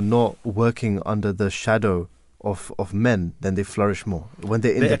are not working under the shadow of men, then they flourish more. When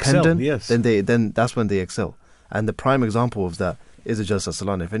they're independent, excel, yes. then that's when they excel. And the prime example of that is the Jalsa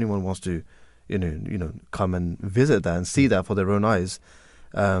Salana. If anyone wants to, come and visit that and see that for their own eyes,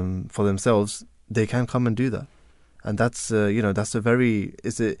 for themselves, they can come and do that. And that's this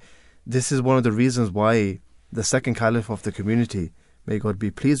is one of the reasons why the second caliph of the community, may God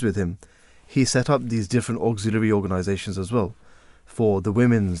be pleased with him, he set up these different auxiliary organizations as well. For the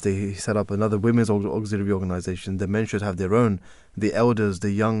women's, he set up another women's auxiliary organization. The men should have their own. The elders,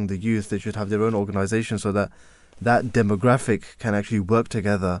 the young, the youth, they should have their own organization, so that demographic can actually work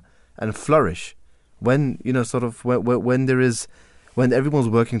together and flourish. When when everyone's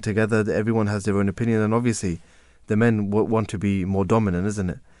working together, everyone has their own opinion, and obviously the men want to be more dominant, isn't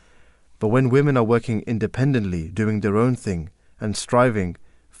it? But when women are working independently, doing their own thing and striving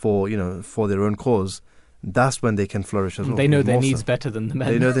for their own cause, that's when they can flourish as well. They know their needs better than the men.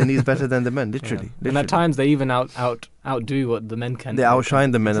 They know their needs better than the men, literally. And at times they even outdo what the men can. They outshine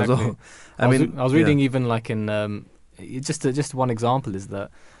the men exactly. as well. I was reading even like in just one example is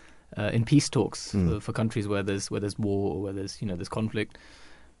that in peace talks for countries where there's war or where there's conflict,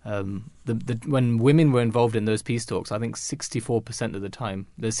 when women were involved in those peace talks, I think 64% of the time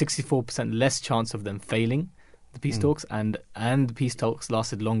there's 64% less chance of them failing the peace talks, and the peace talks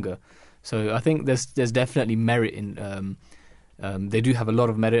lasted longer. So I think there's definitely merit in. They do have a lot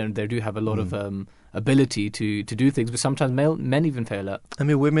of merit, and they do have a lot of ability to do things, but sometimes men even fail at. I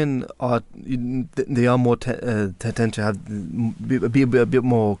mean, women they are more tend to have be a bit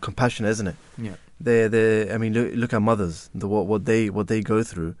more compassionate, isn't it? Yeah. I mean, look at mothers, what they go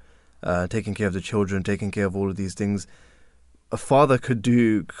through, taking care of the children, taking care of all of these things. A father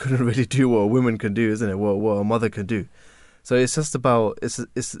couldn't really do what a woman can do, isn't it? What a mother could do. So it's just about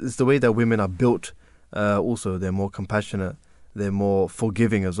it's the way that women are built. Also, they're more compassionate, they're more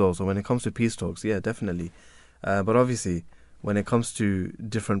forgiving as well. So when it comes to peace talks, yeah, definitely. But obviously, when it comes to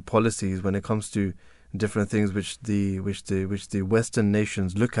different policies, when it comes to different things which the Western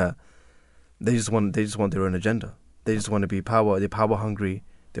nations look at, they just want their own agenda. They just want to be power. They're power hungry.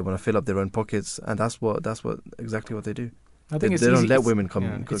 They want to fill up their own pockets, and that's exactly what they do. I think they don't let women come.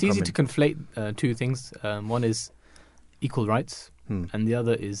 Yeah. It's easy to conflate two things. One is equal rights, and the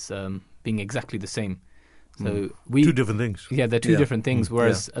other is being exactly the same. So two different things. Yeah, they're two different things.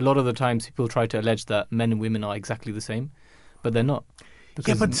 Whereas a lot of the times people try to allege that men and women are exactly the same, but they're not.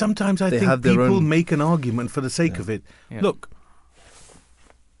 Yeah, but sometimes I think people make an argument for the sake of it. Yeah. Look,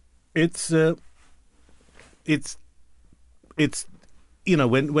 it's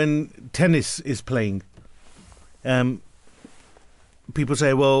when tennis is playing, people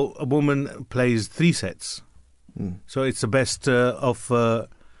say, well, a woman plays 3 sets. So it's the best of...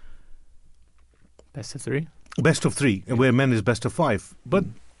 Best of 3? Best of 3, where men is best of 5. But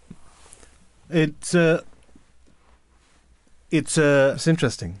it's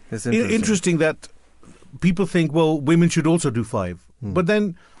interesting. It's interesting that people think, well, women should also do 5. But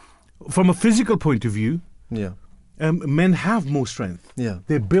then, from a physical point of view, men have more strength. Yeah.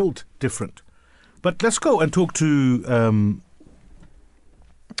 They're built different. But let's go and talk to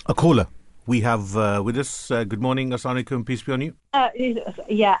a caller. We have with us, good morning, Assalamu alaikum, peace be on you.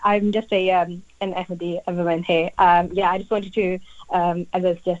 Yeah, I'm just an Ahmadi woman here. I just wanted to, as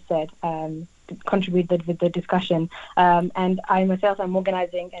I just said, contribute with the discussion. And I myself am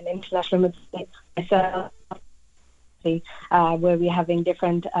organizing an international Women's Day myself, where we're having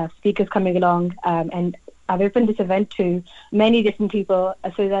different speakers coming along. And I've opened this event to many different people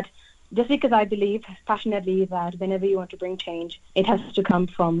so that just because I believe passionately that whenever you want to bring change, it has to come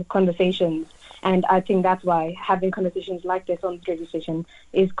from conversations. And I think that's why having conversations like this on the radio station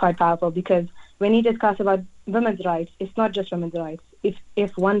is quite powerful, because when you discuss about women's rights, it's not just women's rights.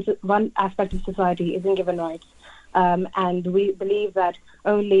 If one aspect of society isn't given rights, and we believe that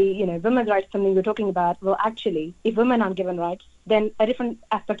only, women's rights is something we're talking about, well, actually, if women aren't given rights, then a different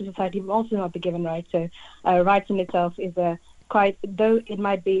aspect of society will also not be given rights. So rights in itself is though it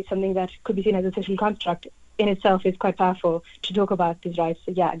might be something that could be seen as a social construct, in itself is quite powerful to talk about these rights.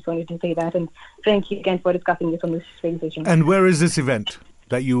 So I just wanted to say that, and thank you again for discussing this on this radio station. And where is this event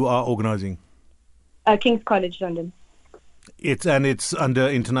that you are organising? King's College, London. It's under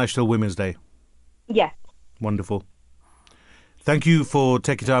International Women's Day. Yes. Wonderful. Thank you for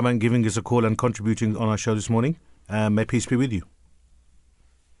taking time and giving us a call and contributing on our show this morning. May peace be with you.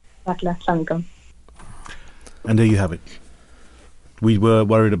 Assalamu alaikum. And there you have it. We were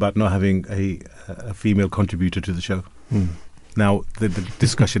worried about not having a female contributor to the show. Now the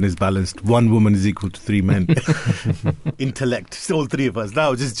discussion is balanced. 1 woman is equal to 3 men. Intellect, it's all 3 of us.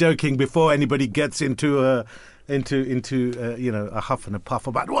 Now, just joking. Before anybody gets into a huff and a puff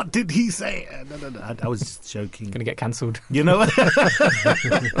about what did he say? No. I was just joking. Going to get cancelled.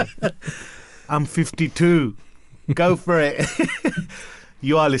 I'm 52. Go for it.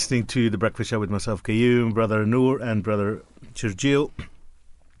 You are listening to The Breakfast Show with myself, Qayyum, Brother Noor and Brother Chirjil.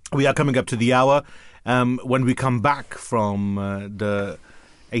 We are coming up to the hour. When we come back from the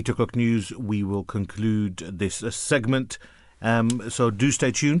 8 o'clock news, we will conclude this segment. So do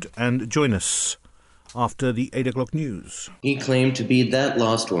stay tuned and join us after the 8 o'clock news. He claimed to be that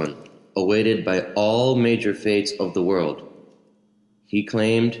lost one, awaited by all major faiths of the world. He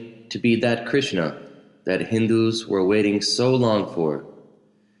claimed to be that Krishna that Hindus were waiting so long for.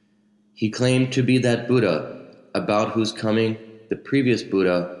 He claimed to be that Buddha about whose coming the previous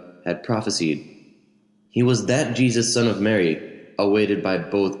Buddha had prophesied. He was that Jesus, son of Mary, awaited by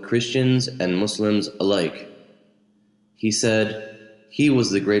both Christians and Muslims alike. He said he was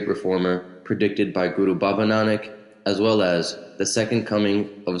the great reformer predicted by Guru Baba Nanak, as well as the second coming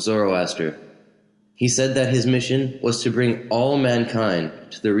of Zoroaster. He said that his mission was to bring all mankind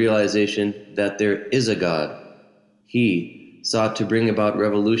to the realization that there is a God. He sought to bring about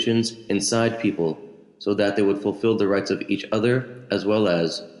revolutions inside people so that they would fulfill the rights of each other as well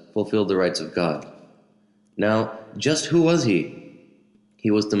as fulfill the rights of God. Now, just who was he?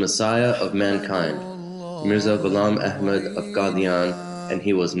 He was the Messiah of mankind, Mirza Ghulam Ahmad of Qadian, and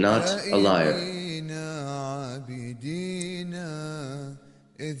he was not a liar.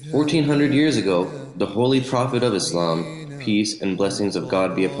 1400 years ago, the Holy Prophet of Islam, peace and blessings of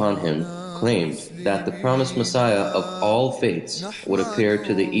God be upon him, claimed that the promised Messiah of all faiths would appear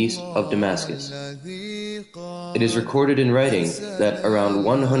to the east of Damascus. It is recorded in writing that around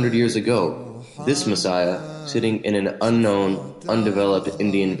 100 years ago, this Messiah, sitting in an unknown, undeveloped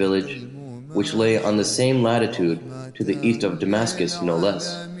Indian village, which lay on the same latitude to the east of Damascus, no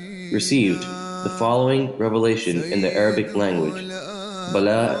less, received the following revelation in the Arabic language,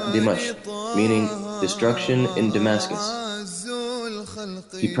 Bala Dimashq, meaning destruction in Damascus.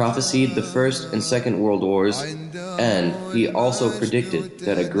 He prophesied the First and Second World Wars, and he also predicted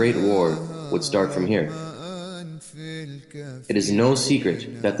that a great war would start from here. It is no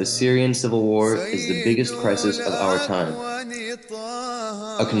secret that the Syrian civil war is the biggest crisis of our time.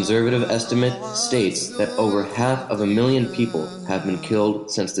 A conservative estimate states that over 500,000 people have been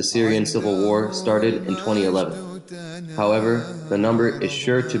killed since the Syrian civil war started in 2011. However, the number is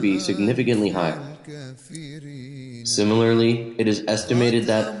sure to be significantly higher. Similarly, it is estimated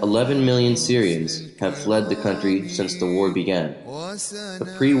that 11 million Syrians have fled the country since the war began.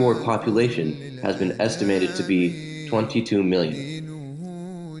 The pre-war population has been estimated to be 22 million.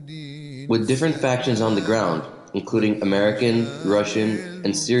 With different factions on the ground, including American, Russian,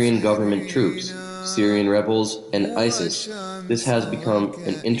 and Syrian government troops, Syrian rebels, and ISIS, this has become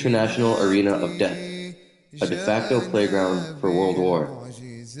an international arena of death, a de facto playground for world war.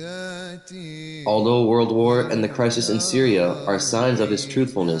 Although world war and the crisis in Syria are signs of his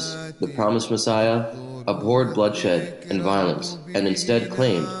truthfulness, the promised Messiah abhorred bloodshed and violence and instead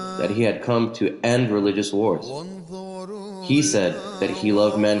claimed that he had come to end religious wars. He said that he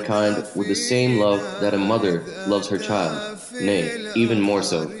loved mankind with the same love that a mother loves her child, nay, even more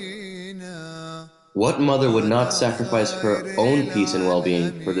so. What mother would not sacrifice her own peace and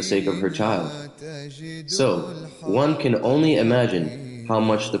well-being for the sake of her child? So, one can only imagine how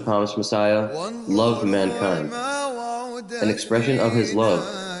much the promised Messiah loved mankind. An expression of his love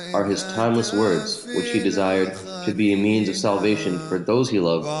are his timeless words, which he desired to be a means of salvation for those he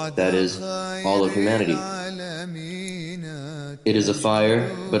loved, that is, all of humanity. It is a fire,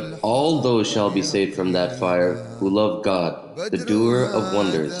 but all those shall be saved from that fire who love God, the doer of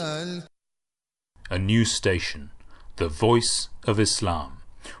wonders. A new station, the Voice of Islam,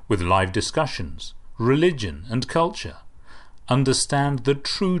 with live discussions, religion and culture. Understand the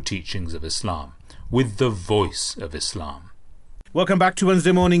true teachings of Islam with the Voice of Islam. Welcome back to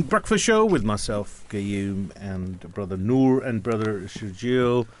Wednesday Morning Breakfast Show with myself, Gayoom, and Brother Noor and Brother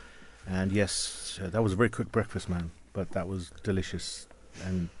Shujil. And yes, that was a very quick breakfast, man, but that was delicious.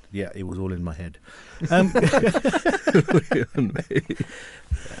 And yeah, it was all in my head.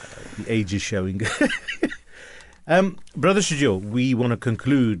 The age is showing. Brother Shujil, we want to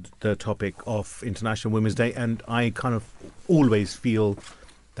conclude the topic of International Women's Day, and I kind of always feel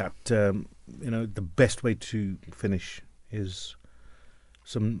that the best way to finish is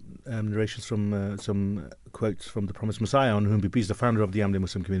some narrations from some quotes from the Promised Messiah, on whom be peace, the founder of the Ahmadi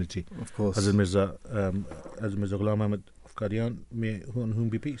Muslim community. Of course. Hazrat Mirza Ghulam Ahmad of Qadian, on whom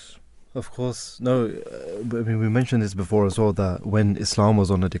be peace. Of course. No, I mean, we mentioned this before as well, that when Islam was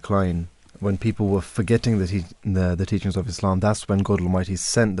on a decline, when people were forgetting the teachings of Islam, that's when God Almighty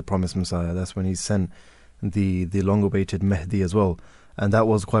sent the Promised Messiah. That's when He sent the long-awaited Mahdi as well. And that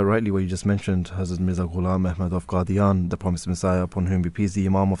was quite rightly what you just mentioned, Hazrat Mirza Ghulam Ahmad of Qadian, the Promised Messiah, upon whom be peace, the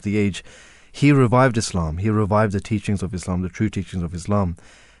Imam of the age. He revived Islam. He revived the teachings of Islam, the true teachings of Islam.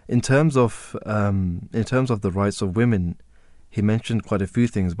 In terms of the rights of women, he mentioned quite a few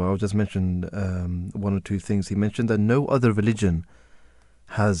things, but I'll just mention one or two things. He mentioned that no other religion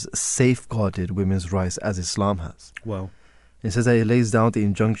has safeguarded women's rights as Islam has. Wow. It says that it lays down the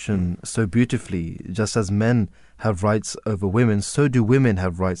injunction so beautifully: just as men have rights over women, so do women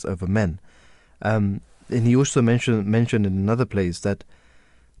have rights over men. And he also mentioned in another place that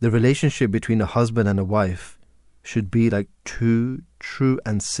the relationship between a husband and a wife should be like two true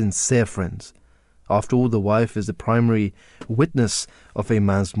and sincere friends. After all, the wife is the primary witness of a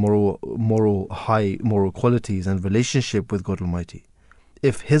man's high moral qualities and relationship with God Almighty.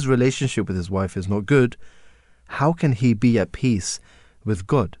 If his relationship with his wife is not good, how can he be at peace with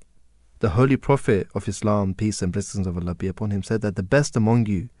God? The Holy Prophet of Islam, peace and blessings of Allah be upon him, said that the best among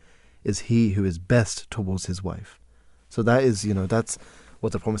you is he who is best towards his wife. So that is, that's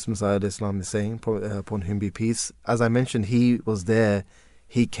what the Promised Messiah of Islam is saying, upon whom be peace. As I mentioned, he was there.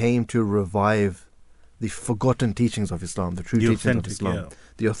 He came to revive the forgotten teachings of Islam, the true teachings of Islam,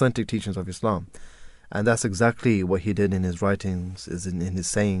 the authentic teachings of Islam. And that's exactly what he did in his writings, in his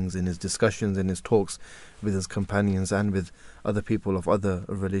sayings, in his discussions, in his talks with his companions and with other people of other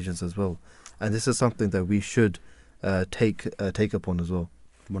religions as well. And this is something that we should take upon as well.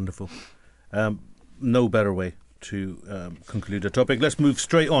 Wonderful. No better way to conclude the topic. Let's move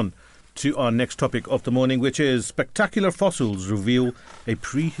straight on to our next topic of the morning, which is spectacular fossils reveal a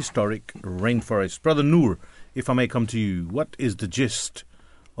prehistoric rainforest. Brother Noor, if I may come to you, what is the gist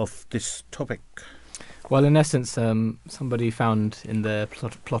of this topic? Well, in essence, somebody found in the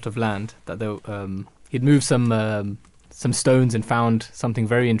plot of land that he'd moved some stones and found something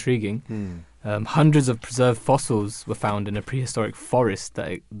very intriguing. Hundreds of preserved fossils were found in a prehistoric forest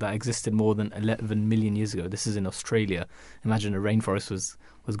that existed more than 11 million years ago. This is in Australia. Imagine a rainforest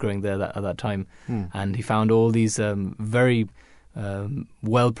was growing there at that time. And he found all these very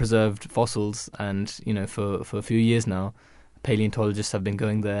well-preserved fossils, and for a few years now, paleontologists have been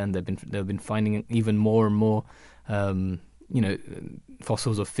going there, and they've been finding even more and more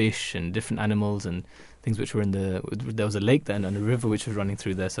fossils of fish and different animals and things which were there was a lake there and a river which was running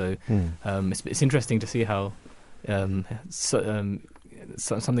through there. So it's interesting to see how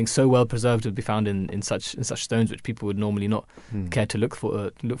something so well preserved would be found in such stones which people would normally not care to look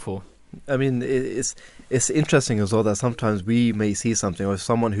for. I mean, it's interesting as well that sometimes we may see something, or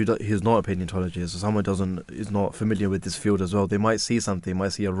someone who's not a paleontologist, or someone is not familiar with this field as well, they might see something, might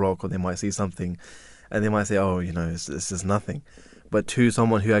see a rock, or they might see something, and they might say, oh, it's just nothing. But to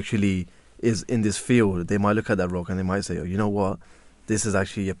someone who actually is in this field, they might look at that rock and they might say, oh, you know what, this is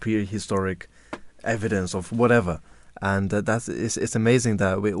actually a prehistoric evidence of whatever. And it's amazing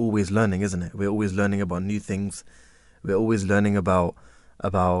that we're always learning, isn't it? We're always learning about new things. We're always learning about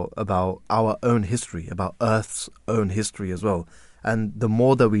our own history, about Earth's own history as well. And the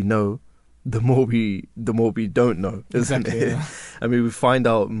more that we know, the more we don't know, isn't Exactly, it? yeah. I mean, we find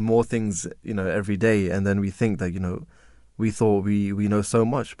out more things, every day, and then we think that, we thought we know so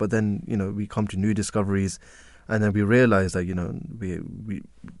much, but then, we come to new discoveries, and then we realize that, we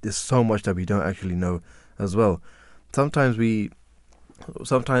there's so much that we don't actually know as well. Sometimes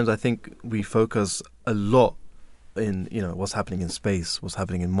I think we focus a lot in, what's happening in space, what's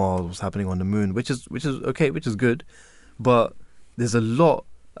happening in Mars, what's happening on the moon, which is okay, which is good, but there's a lot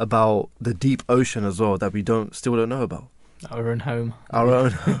about the deep ocean as well that we still don't know about. Our own home. Our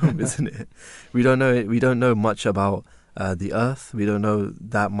own home, isn't it? We don't know much about the Earth. We don't know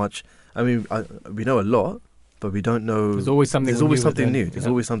that much. I mean, we know a lot, but we don't know. There's always something. There's always something new. There's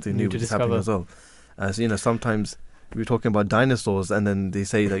always something new to that's happening as well. So, sometimes we're talking about dinosaurs, and then they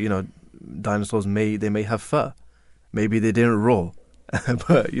say that dinosaurs may have fur. Maybe they didn't roar,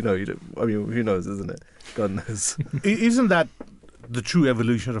 but who knows, isn't it? God knows. Isn't that the true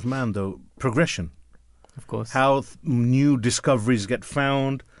evolution of man, though? Progression. Of course. How new discoveries get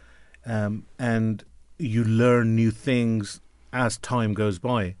found, and you learn new things as time goes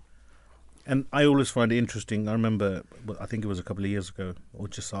by. And I always find it interesting. I remember, I think it was a couple of years ago, or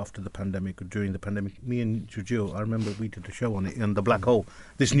just after the pandemic, or during the pandemic, me and Giorgio, I remember we did a show on it, on the black hole,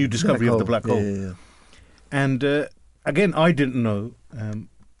 this new discovery of the black hole. Yeah. And again, I didn't know.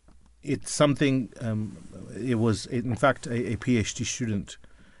 It's something, it was, in fact, a PhD student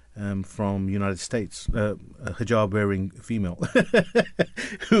from United States, a hijab-wearing female,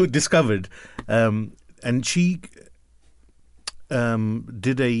 who discovered, and she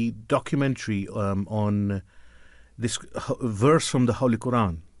did a documentary on this verse from the Holy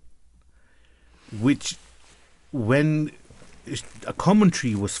Quran, which, when a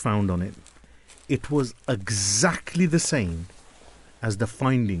commentary was found on it, it was exactly the same as the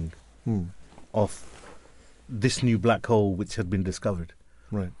finding of this new black hole which had been discovered.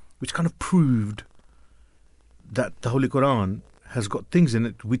 Right. Which kind of proved that the Holy Quran has got things in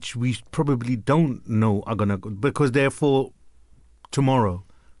it which we probably don't know are going to... Because therefore, tomorrow,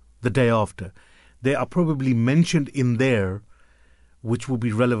 the day after, they are probably mentioned in there which will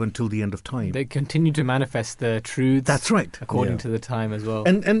be relevant till the end of time. They continue to manifest the truths. That's right. According to the time as well.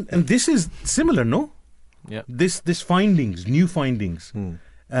 And this is similar, no? Yeah. This findings, new findings,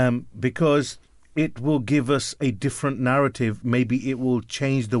 because it will give us a different narrative. Maybe it will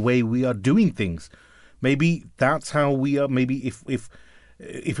change the way we are doing things. Maybe that's how we are. Maybe if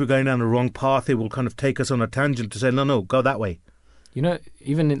we're going down the wrong path, it will kind of take us on a tangent to say, no, go that way.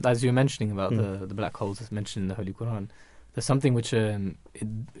 Even as you were mentioning about the black holes as mentioned in the Holy Quran, there's something which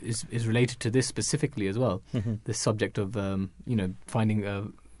is related to this specifically as well. This subject of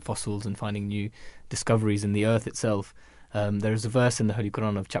finding fossils and finding new discoveries in the earth itself. There is a verse in the Holy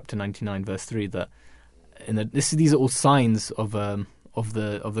Quran of chapter 99, verse 3 that these are all signs of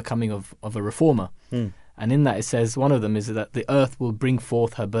the coming of a reformer. And in that it says one of them is that the earth will bring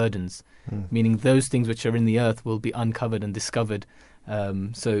forth her burdens, meaning those things which are in the earth will be uncovered and discovered.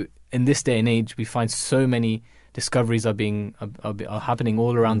 So in this day and age, we find so many discoveries are happening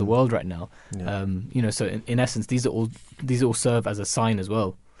all around the world right now. So in essence, these all serve as a sign as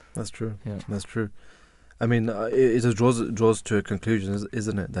well. That's true. Yeah. That's true. I mean, it just draws to a conclusion,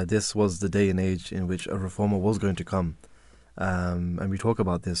 isn't it, that this was the day and age in which a reformer was going to come. And we talk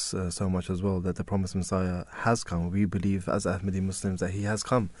about this so much as well, that the promised Messiah has come. We believe as Ahmadi Muslims that he has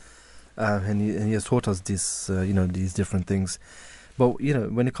come, and he has taught us this, these different things. But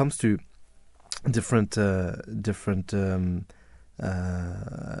when it comes to different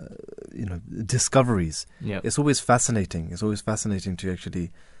discoveries, it's always fascinating. It's always fascinating to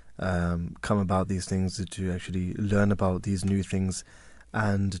actually come about these things, to actually learn about these new things,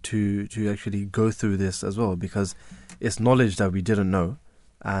 and to actually go through this as well, because it's knowledge that we didn't know,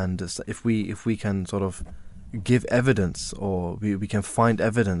 and if we can sort of give evidence, or we can find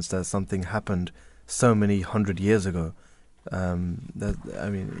evidence that something happened so many 100 years ago,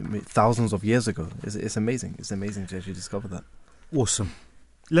 thousands of years ago, it's amazing. It's amazing to actually discover that. Awesome.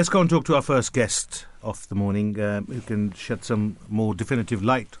 Let's go and talk to our first guest of the morning, who can shed some more definitive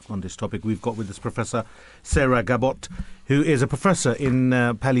light on this topic. We've got with us Professor Sarah Gabot, who is a professor in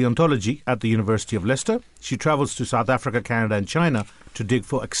paleontology at the University of Leicester. She travels to South Africa, Canada and China to dig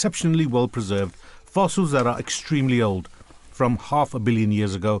for exceptionally well-preserved fossils that are extremely old, from 500 million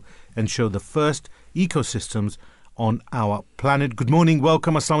years ago, and show the first ecosystems on our planet. Good morning,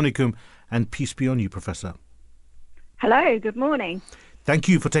 welcome, assalamu alaikum, and peace be on you, Professor. Hello, good morning. Thank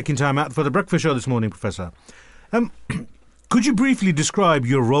you for taking time out for the breakfast show this morning, Professor. Could you briefly describe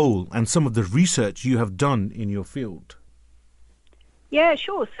your role and some of the research you have done in your field? Yeah,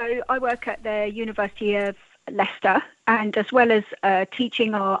 sure. So I work at the University of Leicester, and as well as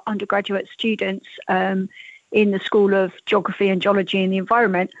teaching our undergraduate students in the School of Geography and Geology and the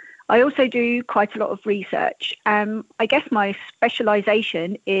Environment, I also do quite a lot of research. I guess my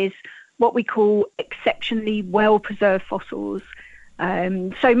specialisation is what we call exceptionally well-preserved fossils.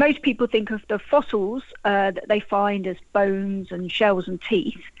 So most people think of the fossils that they find as bones and shells and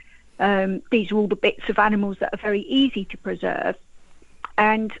teeth. These are all the bits of animals that are very easy to preserve.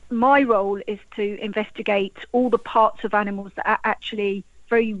 And my role is to investigate all the parts of animals that are actually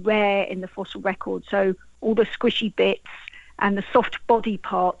very rare in the fossil record. So all the squishy bits and the soft body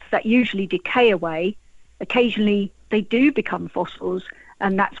parts that usually decay away, occasionally they do become fossils,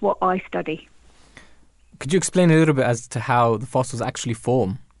 and that's what I study. Could you explain a little bit as to how the fossils actually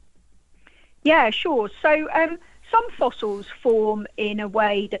form? Yeah, sure. So some fossils form in a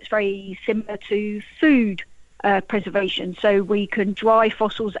way that's very similar to food preservation. So we can dry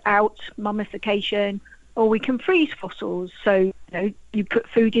fossils out, mummification, or we can freeze fossils. So you put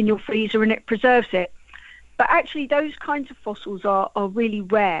food in your freezer and it preserves it. But actually those kinds of fossils are really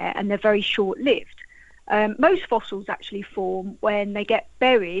rare, and they're very short-lived. Most fossils actually form when they get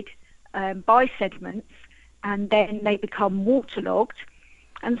buried by sediments, and then they become waterlogged.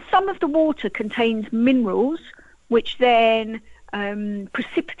 And some of the water contains minerals which then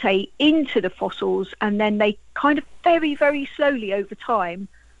precipitate into the fossils, and then they kind of very, very slowly over time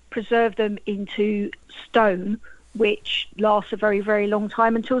preserve them into stone, which lasts a very, very long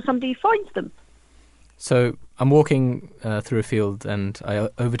time until somebody finds them. So I'm walking through a field and I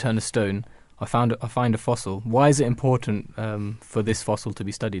overturn a stone. I find a fossil. Why is it important for this fossil to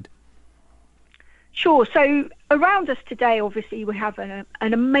be studied? Sure. So around us today, obviously, we have an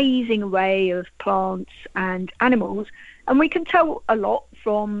amazing array of plants and animals, and we can tell a lot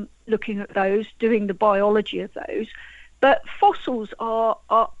from looking at those, doing the biology of those. But fossils are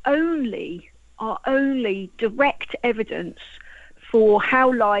only direct evidence for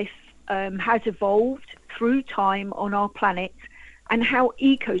how life has evolved through time on our planet, and how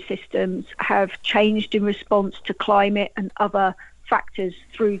ecosystems have changed in response to climate and other factors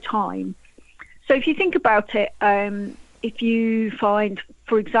through time. So if you think about it, if you find,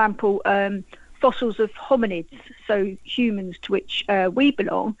 for example, fossils of hominids, so humans to which we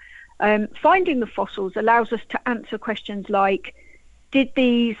belong, finding the fossils allows us to answer questions like, did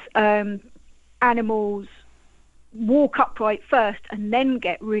these animals walk upright first and then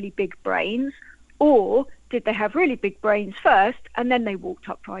get really big brains, or did they have really big brains first and then they walked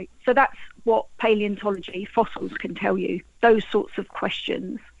upright? So that's what paleontology, fossils can tell you, those sorts of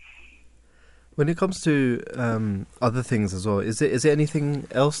questions. When it comes to other things as well, is there anything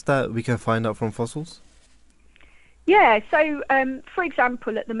else that we can find out from fossils? Yeah, so for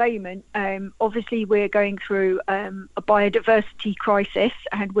example, at the moment, obviously we're going through a biodiversity crisis,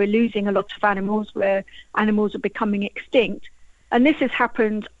 and we're losing a lot of animals, where animals are becoming extinct. And this has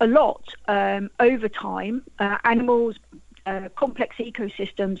happened a lot over time. Animals, complex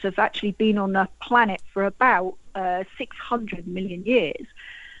ecosystems have actually been on the planet for about 600 million years.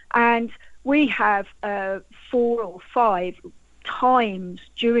 And we have 4 or 5 times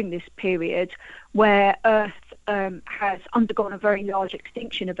during this period where Earth has undergone a very large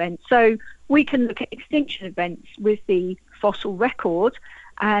extinction event. So we can look at extinction events with the fossil record,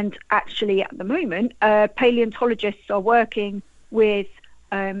 and actually at the moment paleontologists are working with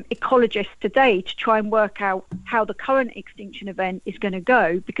ecologists today to try and work out how the current extinction event is going to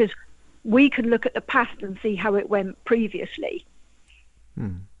go, because we can look at the past and see how it went previously.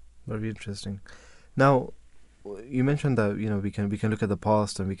 Very interesting. Now, you mentioned that we can look at the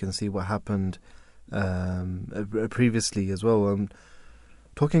past and we can see what happened previously as well.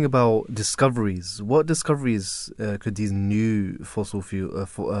 Talking about discoveries, what discoveries could these new fossils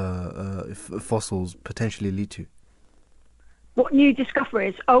potentially lead to? What new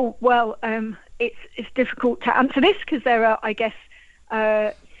discoveries? Oh, well, it's difficult to answer this because there are, I guess,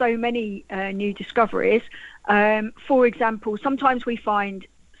 so many new discoveries. For example, sometimes we find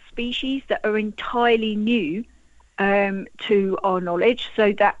species that are entirely new to our knowledge.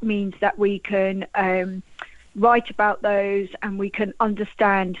 So that means that we can write about those and we can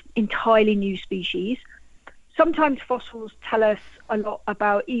understand entirely new species. Sometimes fossils tell us a lot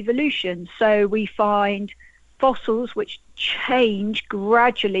about evolution. So we find fossils which change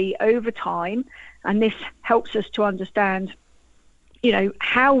gradually over time, and this helps us to understand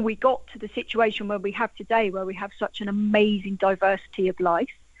how we got to the situation where we have today, where we have such an amazing diversity of life.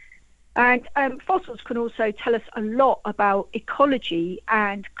 And fossils can also tell us a lot about ecology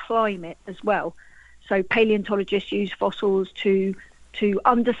and climate as well. So paleontologists use fossils to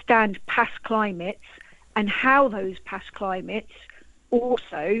understand past climates and how those past climates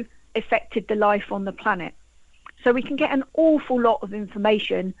also affected the life on the planet. So we can get an awful lot of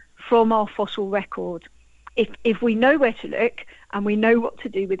information from our fossil record if we know where to look and we know what to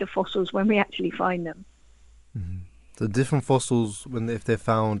do with the fossils when we actually find them. Mm-hmm. The different fossils, if they're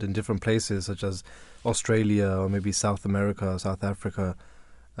found in different places, such as Australia or maybe South America, South Africa,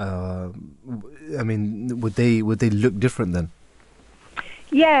 would they look different then?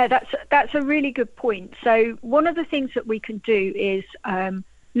 Yeah, that's a really good point. So one of the things that we can do is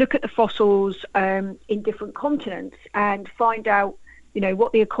look at the fossils in different continents and find out,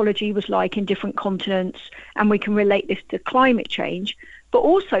 what the ecology was like in different continents, and we can relate this to climate change. But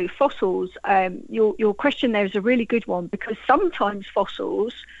also fossils, your question there is a really good one, because sometimes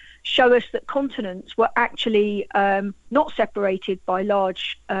fossils show us that continents were actually not separated by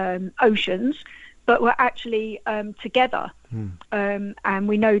large oceans, but were actually together. And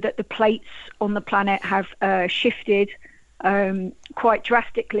we know that the plates on the planet have shifted quite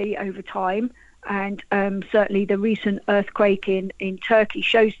drastically over time. And certainly the recent earthquake in Turkey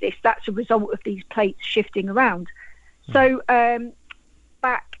shows this. That's a result of these plates shifting around. So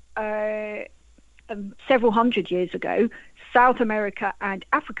back several hundred years ago, South America and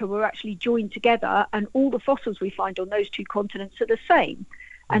Africa were actually joined together, and all the fossils we find on those two continents are the same.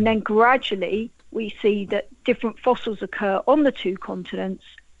 And then gradually we see that different fossils occur on the two continents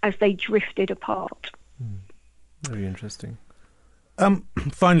as they drifted apart. Very interesting.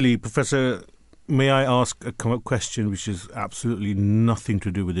 Finally, Professor, may I ask a question which is absolutely nothing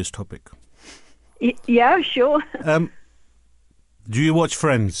to do with this topic? Yeah, sure. Do you watch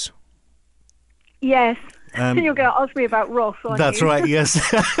Friends? Yes. You're going to ask me about Ross, aren't you? That's right, yes.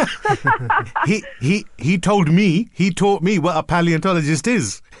 He taught me what a paleontologist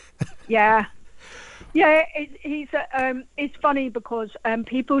is. Yeah. Yeah, it's funny because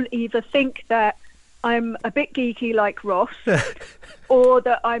people either think that I'm a bit geeky like Ross, or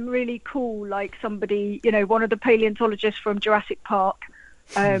that I'm really cool like somebody, one of the paleontologists from Jurassic Park.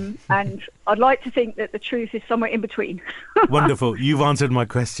 And I'd like to think that the truth is somewhere in between. Wonderful. You've answered my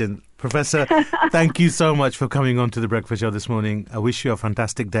question. Professor, thank you so much for coming on to the Breakfast Show this morning. I wish you a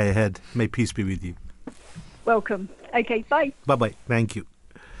fantastic day ahead. May peace be with you. Welcome. Okay, bye. Bye-bye. Thank you.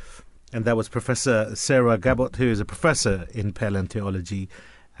 And that was Professor Sarah Gabott, who is a professor in paleontology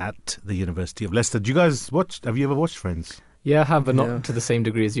at the University of Leicester. Do you guys have you ever watched Friends? Yeah, I have, but not to the same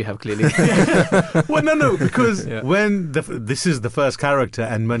degree as you have, clearly. Well, no, because when this is the first character,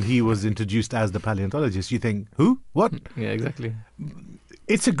 and when he was introduced as the paleontologist, you think, who? What? Yeah, exactly.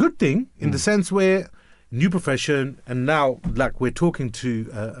 It's a good thing in the sense where new profession, and now, like, we're talking to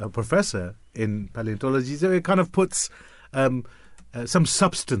a professor in paleontology, so it kind of puts some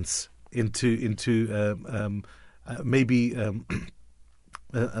substance into maybe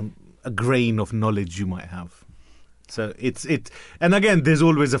a grain of knowledge you might have. So and again, there's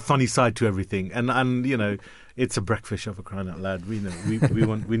always a funny side to everything, and it's a breakfast show for crying out loud. We know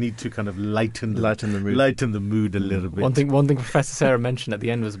we need to kind of lighten the mood a little bit. One thing Professor Sarah mentioned at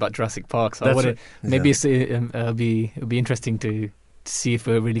the end was about Jurassic Park. So it'll be interesting to see if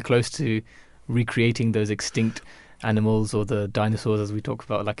we're really close to recreating those extinct animals or the dinosaurs, as we talk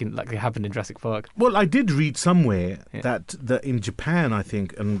about, like they happened in Jurassic Park. Well, I did read somewhere that in Japan, I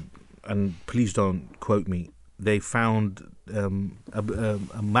think, and please don't quote me, they found a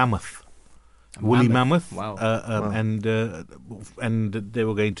mammoth, woolly mammoth. Wow. And they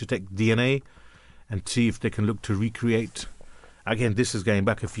were going to take DNA and see if they can look to recreate. Again, this is going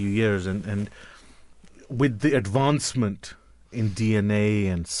back a few years, and with the advancement in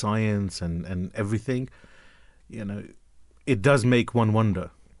DNA and science and everything, it does make one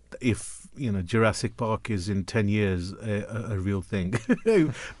wonder if Jurassic Park is in 10 years a real thing.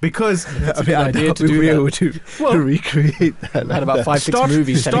 Because it's an idea to do able to recreate that. We had about 5-6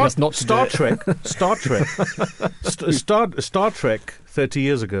 movies telling us not to Star do it. Star Trek 30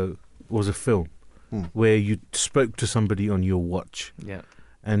 years ago was a film where you spoke to somebody on your watch. Yeah.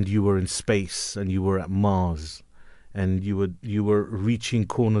 And you were in space, and you were at Mars, and you were reaching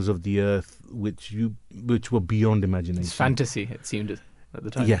corners of the Earth which were beyond imagination. It's fantasy, it seemed at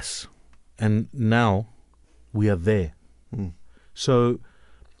the time. Yes. And now we are there. So,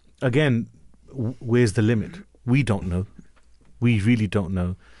 again, where's the limit? We don't know. We really don't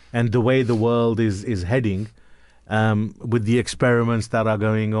know. And the way the world is heading, with the experiments that are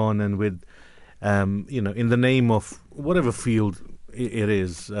going on, and with, in the name of whatever field it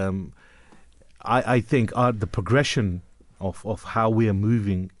is. I think the progression of how we are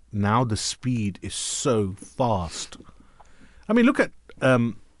moving now, the speed is so fast. I mean, look at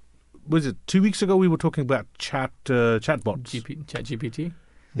was it 2 weeks ago we were talking about chatbots? ChatGPT.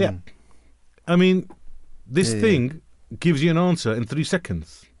 Yeah, I mean, this thing gives you an answer in 3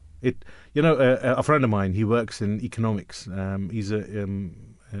 seconds. A friend of mine, he works in economics. He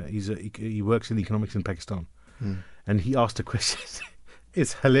works in economics in Pakistan, and he asked a question.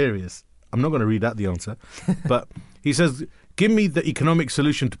 It's hilarious. I'm not going to read out the answer, but he says, "Give me the economic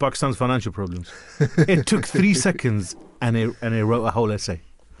solution to Pakistan's financial problems." It took 3 seconds, and he wrote a whole essay.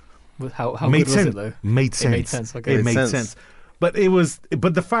 How good was it though? Made sense. It made sense. Okay. It made sense. But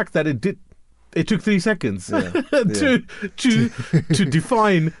the fact that it took 3 seconds to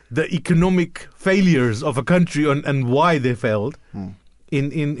define the economic failures of a country and why they failed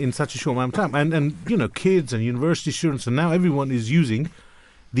in such a short amount of time. And kids and university students, and now everyone is using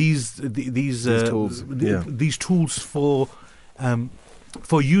these tools. These tools for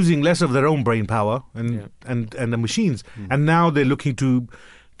using less of their own brain power and the machines. And now they're looking to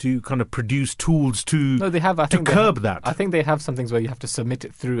kind of produce tools to curb that. I think they have some things where you have to submit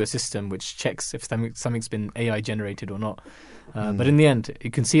it through a system which checks if something's been AI generated or not. But in the end, you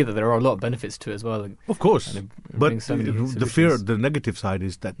can see that there are a lot of benefits to it as well. Of course. But the negative side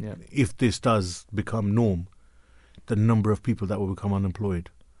is that if this does become norm, the number of people that will become unemployed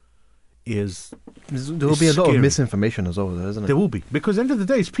there will be a lot of misinformation as well, isn't it? There will be, because at the end of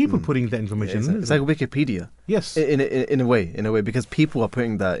the day, it's people putting that information in. It's like Wikipedia. Yes, in a way, because people are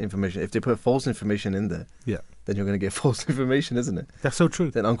putting that information. If they put false information in there, then you're going to get false information, isn't it? That's so true.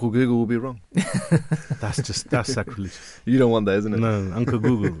 Then Uncle Google will be wrong. That's sacrilegious. You don't want that, isn't it? No, Uncle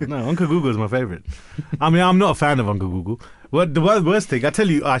Google. No, Uncle Google is my favorite. I mean, I'm not a fan of Uncle Google. Well, the worst thing, I tell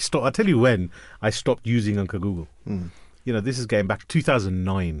you when I stopped using Uncle Google. This is going back to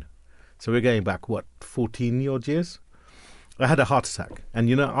 2009. So we're going back, 14-odd years? I had a heart attack. And,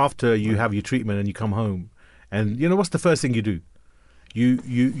 after you have your treatment and you come home, and, what's the first thing you do?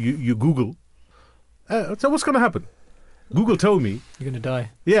 You Google. So what's going to happen? Google told me. You're going to die.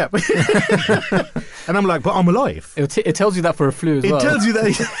 Yeah. And I'm like, but I'm alive. It tells you that for a flu as well. It tells you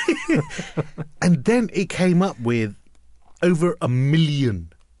that. And then it came up with over 1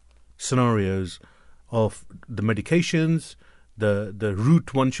 million scenarios of the medications, the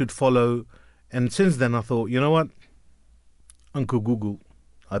route one should follow. And since then I thought, you know what, Uncle Google,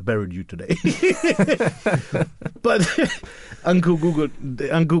 I buried you today. But Uncle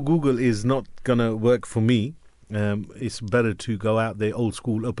Google is not gonna work for me. It's better to go out there old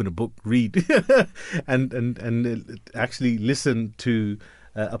school, open a book, read, and actually listen to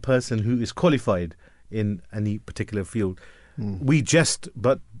a person who is qualified in any particular field. We jest,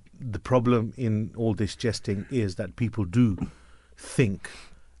 but the problem in all this jesting is that people do think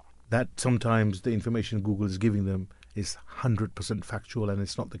that sometimes the information Google is giving them is 100% factual, and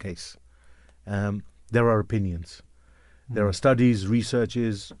it's not the case. There are opinions. There are studies,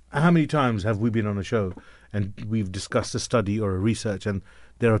 researches. How many times have we been on a show and we've discussed a study or a research, and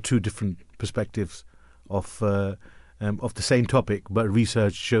there are two different perspectives of the same topic, but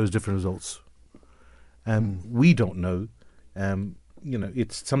research shows different results. We don't know.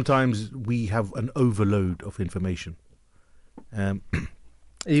 It's sometimes we have an overload of information.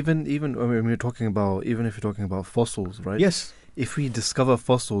 Even when we're talking about, even if you're talking about fossils, right? Yes. If we discover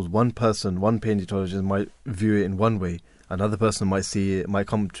fossils, one paleontologist might view it in one way. Another person might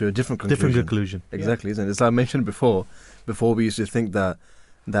come to a different conclusion. Exactly, isn't it? As I mentioned before we used to think that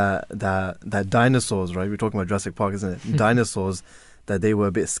dinosaurs, right? We're talking about Jurassic Park, isn't it? Dinosaurs, that they were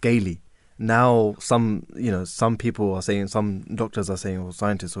a bit scaly. Now some people are saying, some doctors are saying, or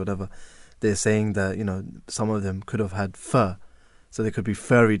scientists or whatever, they're saying that, some of them could have had fur. So they could be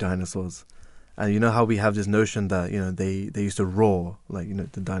furry dinosaurs. And you know how we have this notion that, they used to roar, like,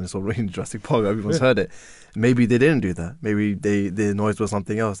 the dinosaur roar in Jurassic Park, everyone's heard it. Maybe they didn't do that. Maybe the noise was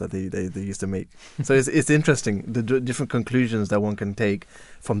something else that they used to make. So it's interesting, the different conclusions that one can take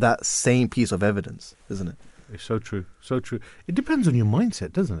from that same piece of evidence, isn't it? It's so true, so true. It depends on your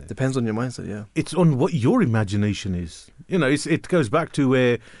mindset, doesn't it? Depends on your mindset, yeah. It's on what your imagination is. It goes back to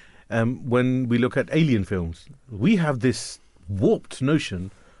where, when we look at alien films, we have this warped notion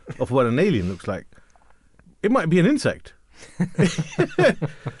of what an alien looks like. It might be an insect.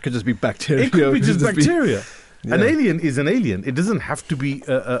 Could just be bacteria. It could be just bacteria. Yeah. An alien is an alien. It doesn't have to be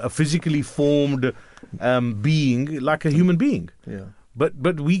a physically formed being like a human being. Yeah.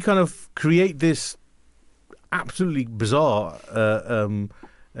 But we kind of create this absolutely bizarre,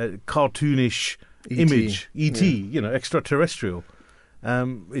 cartoonish image, E.T., extraterrestrial. Yeah,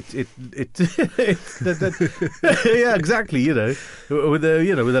 exactly. With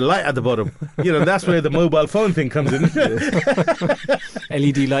a light at the bottom. That's where the mobile phone thing comes in.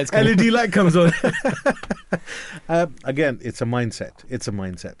 LED lights. LED light comes on. Again, it's a mindset.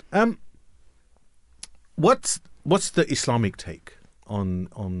 What's the Islamic take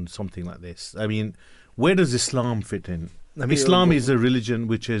on something like this? I mean, where does Islam fit in? Islam is a religion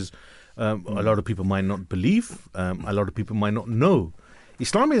which is a lot of people might not believe, a lot of people might not know.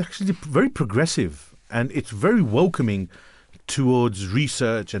 Islam is actually very progressive, and it's very welcoming towards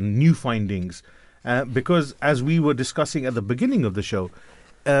research and new findings, because as we were discussing at the beginning of the show,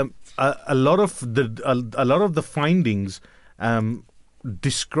 a lot of the findings are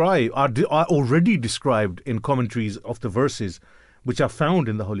already described in commentaries of the verses which are found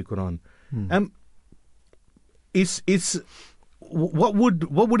in the Holy Quran. What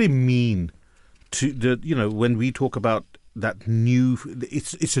would it mean to when we talk about that new?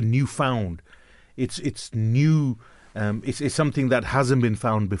 It's a newfound. It's new. It's something that hasn't been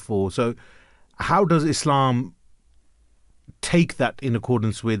found before. So, how does Islam take that in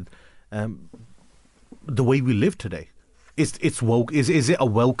accordance with the way we live today? It's woke. Is it a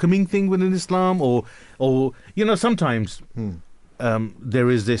welcoming thing within Islam, or sometimes there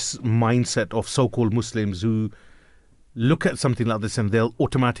is this mindset of so-called Muslims who look at something like this and they'll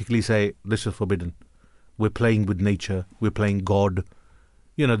automatically say, this is forbidden. We're playing with nature. We're playing God.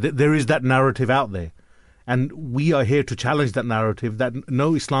 There is that narrative out there. And we are here to challenge that narrative that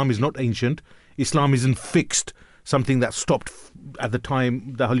no, Islam is not ancient. Islam isn't fixed, something that stopped at the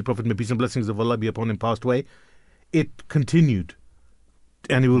time the Holy Prophet, may peace and blessings of Allah be upon him, passed away. It continued.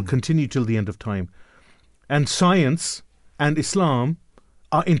 And it will continue till the end of time. And science and Islam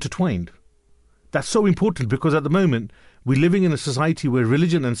are intertwined. That's so important because at the moment we're living in a society where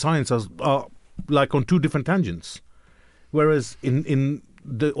religion and science are like on two different tangents. Whereas in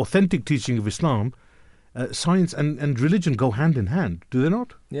the authentic teaching of Islam, science and religion go hand in hand, do they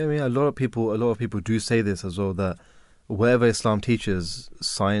not? Yeah, I mean, a lot of people do say this as well, that wherever Islam teaches,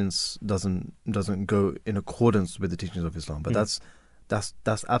 science doesn't go in accordance with the teachings of Islam. But that's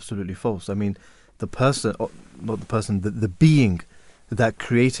absolutely false. I mean, the being that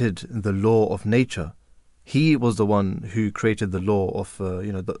created the law of nature, he was the one who created the law of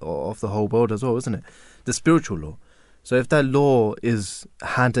of the whole world as well, isn't it? The spiritual law. So if that law is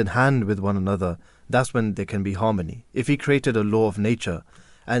hand in hand with one another, that's when there can be harmony. If he created a law of nature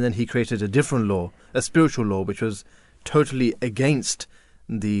and then he created a different law, a spiritual law, which was totally against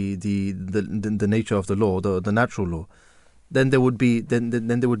the nature of the law, the natural law, then there would be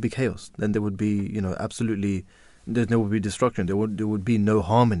there would be chaos. Then there would be absolutely, there would be destruction. There would be no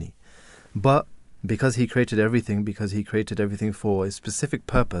harmony. But because he created everything for a specific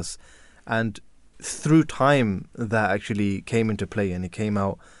purpose, and through time that actually came into play and it came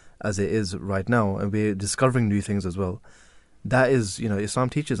out as it is right now, and we're discovering new things as well. That is, Islam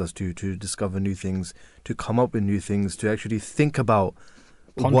teaches us to discover new things, to come up with new things, to actually think about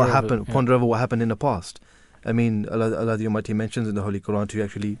ponder over what happened in the past. I mean, Allah the Almighty mentions in the Holy Quran to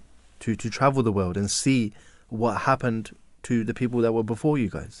actually to travel the world and see what happened to the people that were before you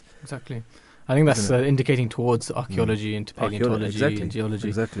guys. Exactly. I think that's indicating towards archaeology into paleontology and geology.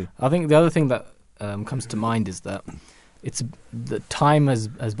 Exactly. I think the other thing that comes to mind is that the time has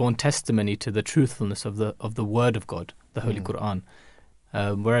borne testimony to the truthfulness of the Word of God, the Holy Quran.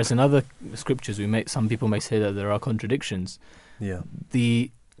 Whereas in other scriptures, some people may say that there are contradictions. Yeah.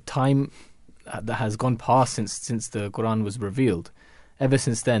 The time that has gone past since the Quran was revealed, ever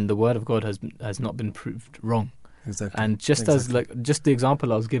since then, the Word of God has not been proved wrong. Exactly. And just the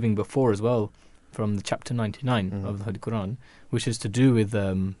example I was giving before as well, from the chapter 99 of the Holy Quran, which is to do with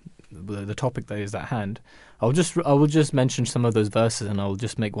the topic that is at hand. I will just mention some of those verses, and I'll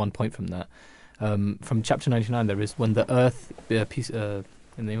just make one point from that. From chapter 99, there is when the earth, in the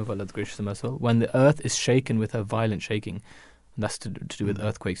name of Allah the Gracious and Merciful, when the earth is shaken with her violent shaking. And that's to do with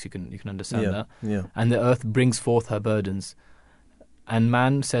earthquakes. You can understand that. Yeah. And the earth brings forth her burdens, and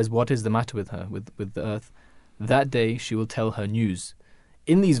man says, "What is the matter with her, with the earth?" That day she will tell her news.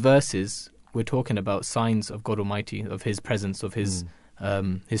 In these verses, we're talking about signs of God Almighty, of His presence, of His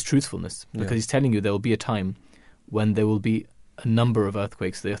truthfulness, because He's telling you there will be a time when there will be a number of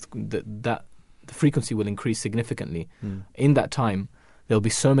earthquakes. That the frequency will increase significantly. In that time, there will be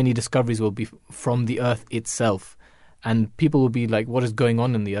so many discoveries will be from the earth itself, and people will be like, "What is going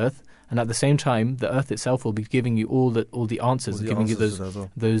on in the earth?" And at the same time, the earth itself will be giving you all the answers, giving you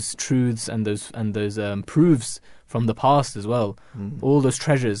those truths and those proofs from the past as well, all those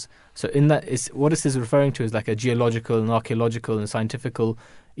treasures. So in that, what this is referring to is like a geological and archaeological and scientific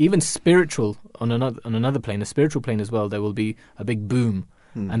even spiritual on another plane, a spiritual plane as well, there will be a big boom.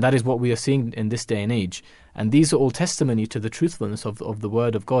 And that is what we are seeing in this day and age. And these are all testimony to the truthfulness of the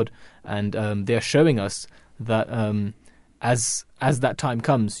Word of God. And they are showing us that as that time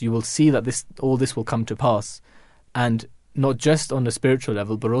comes, you will see that all this will come to pass. And not just on the spiritual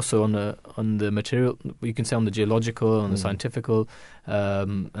level, but also on the material, you can say on the geological, on the scientifical,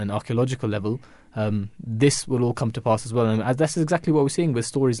 and archaeological level. This will all come to pass as well. And that's exactly what we're seeing with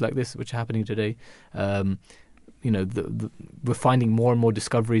stories like this, which are happening today. We're finding more and more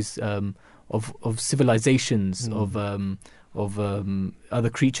discoveries of civilizations, of other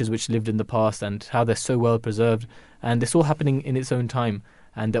creatures which lived in the past, and how they're so well preserved. And it's all happening in its own time,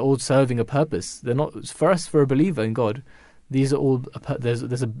 and they're all serving a purpose. They're not for us, for a believer in God. These are all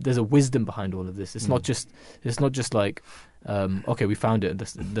there's a wisdom behind all of this. It's not just like okay, we found it.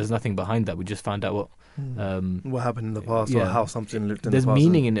 There's nothing behind that. We just found out what happened in the past, or how something looked in the past. There's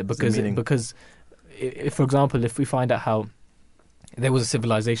meaning in it because if, for example, if we find out how there was a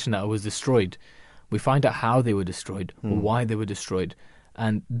civilization that was destroyed, we find out how they were destroyed or why they were destroyed,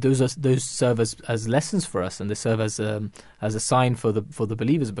 and those serve as lessons for us, and they serve as a sign for the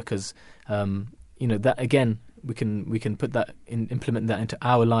believers, because that again we can put that implement that into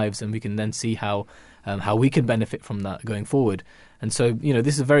our lives, and we can then see how we can benefit from that going forward. And so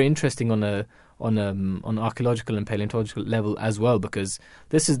this is very interesting on archaeological and paleontological level as well, because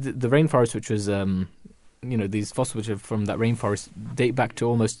this is the rainforest, which was these fossils which are from that rainforest date back to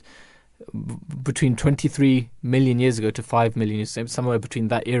almost between 23 million years ago to 5 million years, somewhere between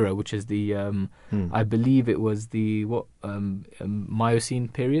that era, which is the I believe it was the Miocene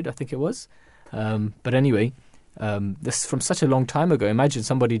period, I think it was. But anyway, this from such a long time ago. Imagine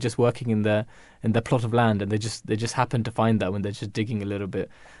somebody just working in their plot of land, and they just happen to find that when they're just digging a little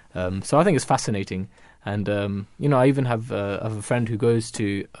bit. So I think it's fascinating, and I even have a friend who goes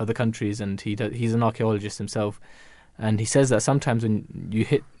to other countries, and he's an archaeologist himself, and he says that sometimes when you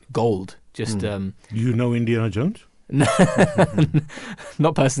hit gold, just you know Indiana Jones?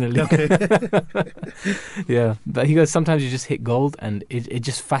 Not personally. Okay. Yeah, but he goes, sometimes you just hit gold, and it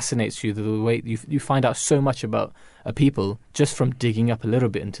just fascinates you, the way you find out so much about a people just from digging up a little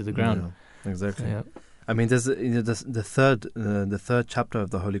bit into the ground. Yeah, exactly. Yeah. I mean, there's the third chapter of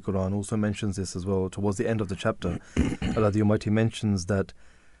the Holy Quran also mentions this as well. Towards the end of the chapter, Allah the Almighty mentions that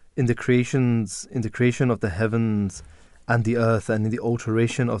in the creation of the heavens and the earth, and in the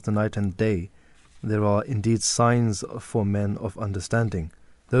alteration of the night and day, there are indeed signs for men of understanding.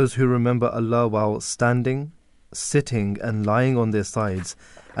 Those who remember Allah while standing, sitting, and lying on their sides,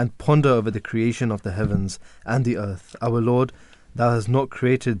 and ponder over the creation of the heavens and the earth. Our Lord, Thou hast not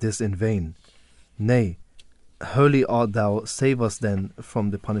created this in vain. Nay, holy art Thou. Save us then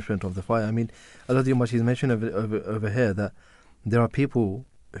from the punishment of the fire. I mean, Allah the Almighty has mentioned over here that there are people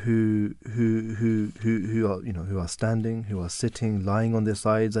who are standing, who are sitting, lying on their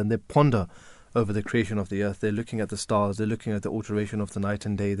sides, and they ponder over the creation of the earth. They're looking at the stars, they're looking at the alteration of the night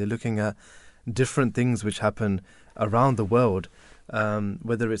and day, they're looking at different things which happen around the world,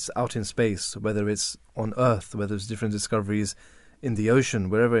 whether it's out in space, whether it's on earth, whether it's different discoveries in the ocean,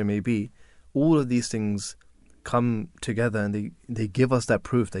 wherever it may be. All of these things come together, and they give us that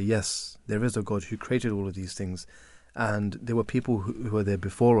proof that yes, there is a God who created all of these things, and there were people who were there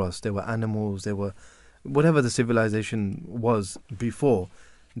before us, there were animals, there were whatever the civilization was before.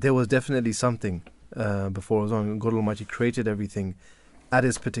 There was definitely something before us. God Almighty created everything at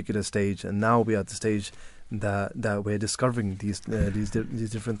its particular stage, and now we are at the stage that we're discovering these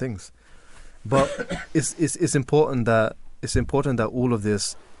different things. But it's important that all of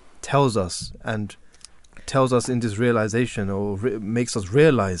this tells us in this realization, or makes us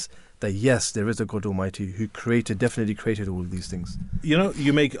realize that yes, there is a God Almighty who definitely created all of these things.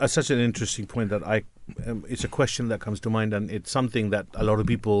 You make such an interesting point that it's a question that comes to mind, and it's something that a lot of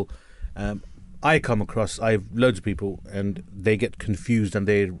people I come across. I have loads of people, and they get confused and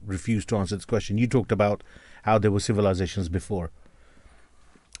they refuse to answer this question. You talked about how there were civilizations before.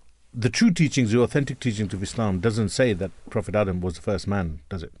 The true teachings, the authentic teachings of Islam, doesn't say that Prophet Adam was the first man,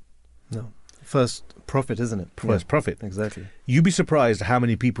 does it? No. First prophet, isn't it? First prophet. Exactly. You'd be surprised how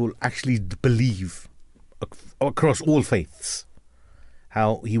many people actually believe across all faiths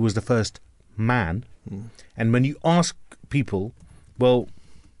how he was the first man. And when you ask people, well,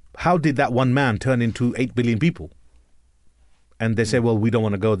 how did that one man turn into 8 billion people? And they say, well, we don't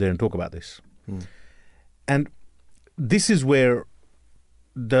want to go there and talk about this. And this is where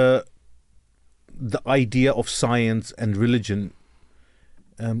the idea of science and religion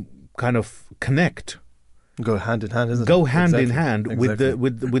kind of connect. Go hand in hand, isn't it? Go hand in hand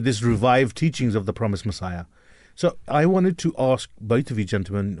with this revived teachings of the promised Messiah. So I wanted to ask both of you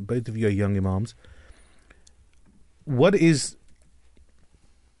gentlemen, both of you are young Imams, what do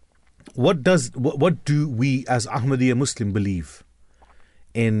we as Ahmadiyya Muslim believe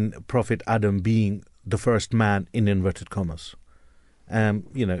in Prophet Adam being the first man in inverted commas? And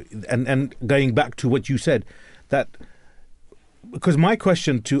going back to what you said, that because my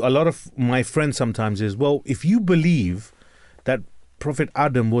question to a lot of my friends sometimes is, well, if you believe that Prophet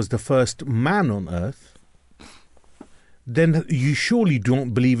Adam was the first man on earth, then you surely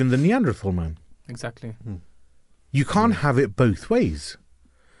don't believe in the Neanderthal man. Exactly. You can't have it both ways.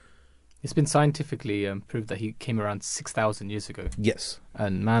 It's been scientifically proved that he came around 6,000 years ago. Yes.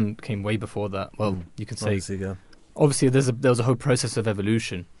 And man came way before that. Well, you can say... Obviously, there was a whole process of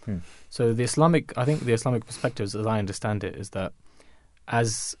evolution. So the Islamic perspective, as I understand it, is that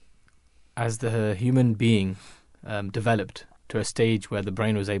as the human being developed to a stage where the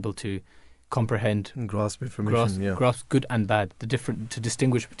brain was able to comprehend and grasp information, grasp good and bad, to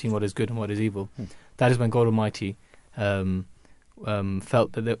distinguish between what is good and what is evil, that is when God Almighty felt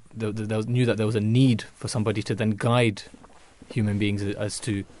that knew that there was a need for somebody to then guide human beings as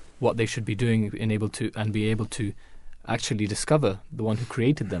to what they should be doing, and be able to actually discover the one who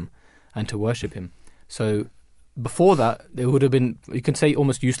created them and to worship him. So before that, it would have been, you can say,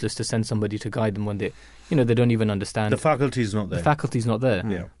 almost useless to send somebody to guide them when they don't even understand. The faculty is not there. The faculty is not there.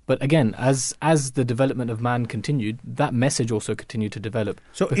 Yeah. But again, as the development of man continued, that message also continued to develop.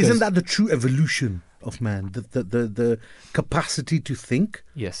 So isn't that the true evolution of man? The capacity to think,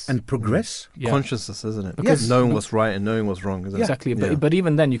 yes, and progress? Consciousness, isn't it? Because knowing what's right and knowing what's wrong, isn't it? Exactly. But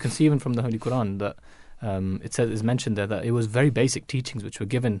even then, you can see even from the Holy Quran that it's mentioned there that it was very basic teachings which were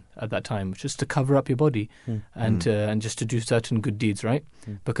given at that time, just to cover up your body and just to do certain good deeds, right?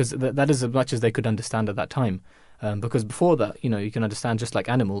 Because that is as much as they could understand at that time. Because before that, you can understand, just like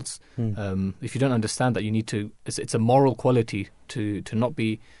animals. If you don't understand that, you need to. It's a moral quality to not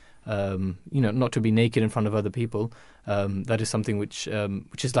be, not to be naked in front of other people. That is something which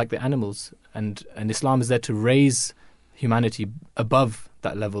is like the animals, and Islam is there to raise humanity above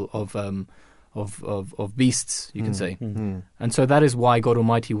that level of beasts, you can say. And so that is why God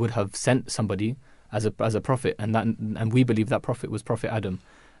Almighty would have sent somebody as a prophet, and we believe that prophet was Prophet Adam.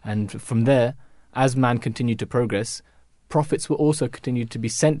 And from there, as man continued to progress, prophets will also continue to be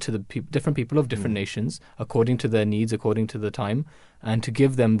sent to the different people of different nations according to their needs, according to the time, and to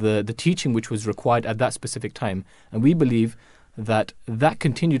give them the teaching which was required at that specific time. And we believe that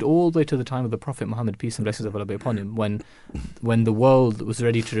continued all the way to the time of the Prophet Muhammad, peace and blessings of Allah be upon him, when the world was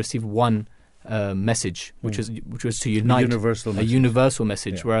ready to receive one message, which was to unite, a universal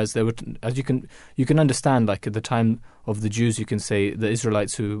message. Whereas there were, as you can understand, like at the time of the Jews, you can say the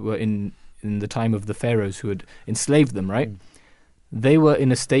Israelites who were in the time of the pharaohs who had enslaved them, right? They were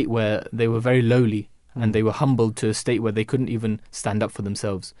in a state where they were very lowly, and they were humbled to a state where they couldn't even stand up for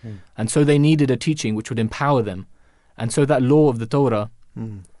themselves. And so they needed a teaching which would empower them. And so that law of the Torah,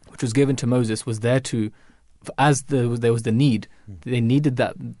 which was given to Moses, was there to, as there was the need, they needed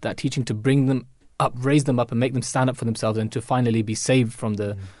that teaching to bring them up, raise them up, and make them stand up for themselves, and to finally be saved from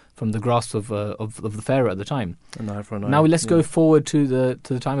the grasp of the Pharaoh at the time. An eye for an eye. Now let's go forward to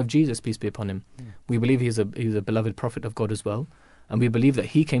the time of Jesus, peace be upon him. We believe he was a beloved prophet of God as well, and we believe that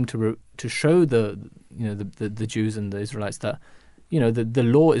he came to show the Jews and the Israelites that the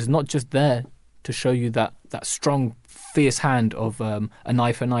law is not just there to show you that strong, fierce hand of an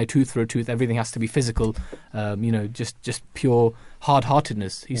eye for an eye, tooth for a tooth. Everything has to be physical, just pure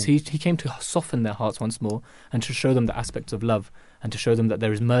hard-heartedness. He came to soften their hearts once more and to show them the aspects of love, and to show them that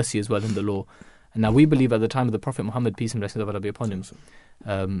there is mercy as well in the law. And now we believe at the time of the Prophet Muhammad, peace and blessings of Allah be upon him,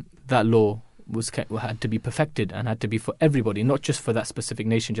 that law had to be perfected and had to be for everybody, not just for that specific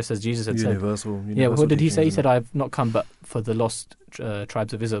nation, just as Jesus had universal said. Yeah, what did he say? He said, "I have not come but for the lost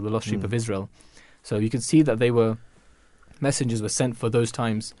tribes of Israel, the lost sheep of Israel." So you can see that messengers were sent for those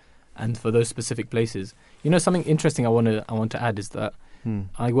times and for those specific places. Something interesting I want to add is that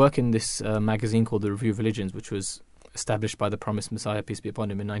I work in this magazine called the Review of Religions, which was established by the promised Messiah, peace be upon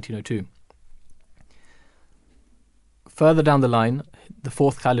him, in 1902. Further down the line, the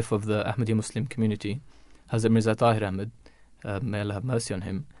fourth caliph of the Ahmadiyya Muslim community, Hazrat Mirza Tahir Ahmad, may Allah have mercy on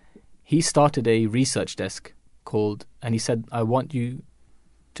him, he started a research desk and he said, "I want you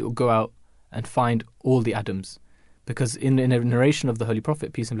to go out and find all the Adams." Because in a narration of the Holy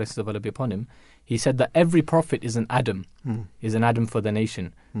Prophet, peace and blessings of Allah be upon him, he said that every prophet is an Adam, is an Adam for the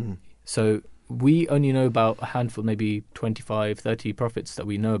nation. So we only know about a handful, maybe 25, 30 prophets that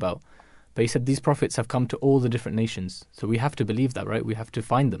we know about. But he said these prophets have come to all the different nations. So we have to believe that, right? We have to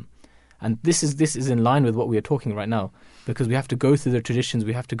find them. And this is in line with what we are talking right now, because we have to go through the traditions,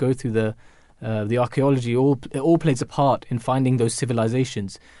 we have to go through the archaeology, it all plays a part in finding those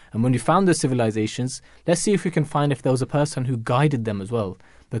civilizations. And when we found those civilizations, let's see if we can find if there was a person who guided them as well,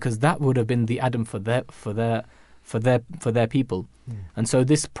 because that would have been the Adam for their people. And so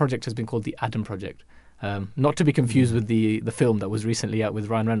this project has been called the Adam Project. Not to be confused with the film that was recently out with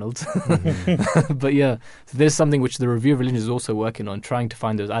Ryan Reynolds. But yeah, so there's something which the Review of Religion is also working on, trying to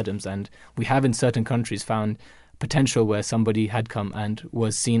find those Adams. And we have in certain countries found potential where somebody had come and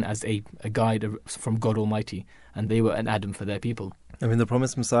was seen as a guide from God Almighty, and they were an Adam for their people. I mean, the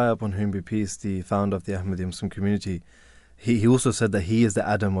promised Messiah, upon whom be peace, the founder of the Ahmadiyya Muslim community, he also said that he is the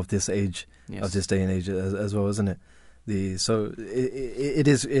Adam of this age, of this day and age as well, isn't it? So it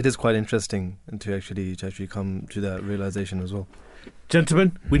is quite interesting to actually come to that realization as well.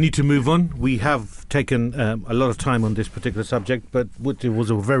 Gentlemen, we need to move on. We have taken a lot of time on this particular subject, but it was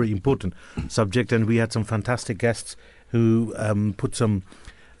a very important subject, and we had some fantastic guests who put some,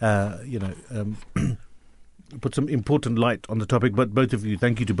 put some important light on the topic. But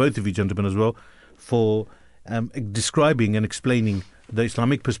thank you to both of you, gentlemen, as well, for describing and explaining the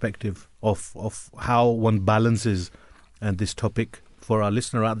Islamic perspective of how one balances this topic for our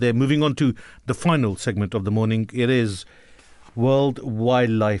listener out there. Moving on to the final segment of the morning, it is World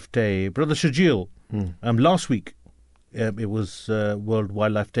Wildlife Day. Brother Shajil, last week it was World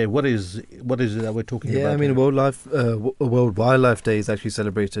Wildlife Day. What is it that we're talking about? Yeah, I mean, World Wildlife Day is actually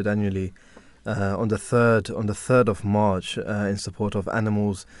celebrated annually on the 3rd of March in support of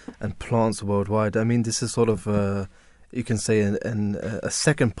animals and plants worldwide. I mean, this is sort of you can say a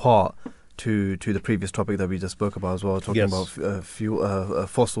second part to the previous topic that we just spoke about as well, talking about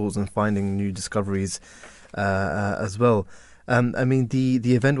fossils and finding new discoveries as well. I mean,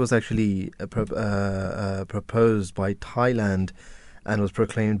 the event was actually proposed by Thailand and was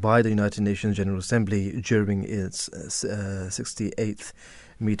proclaimed by the United Nations General Assembly during its 68th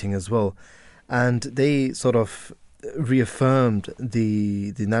meeting as well. And they sort of reaffirmed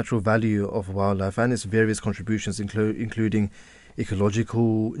the natural value of wildlife and its various contributions, including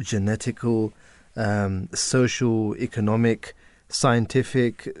ecological, genetical, social, economic,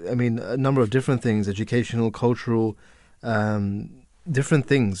 scientific, I mean, a number of different things, educational, cultural, different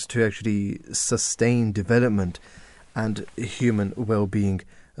things to actually sustain development and human well-being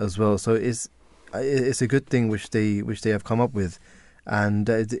as well. So it's a good thing which they have come up with. And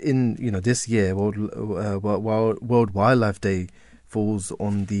in this year, World Wildlife Day falls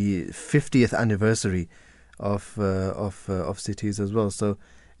on the 50th anniversary of cities as well. So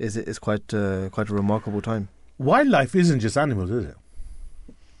it's quite a remarkable time. Wildlife isn't just animals, is it?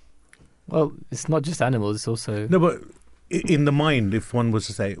 Well, it's not just animals. It's also no, but in the mind, if one was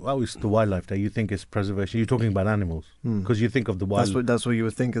to say, "Well, it's the Wildlife Day," you think it's preservation. You're talking about animals because you think of the wild. That's what you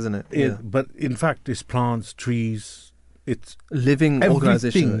would think, isn't it? Yeah. But in fact, it's plants, trees. It's living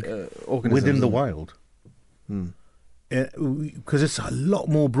organisms within the wild. Because it's a lot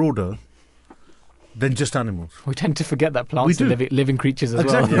more broader than just animals. We tend to forget that plants are living creatures as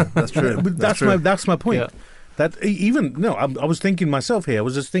well. Yeah, that's true. But that's my point. Yeah. That I was thinking myself here. I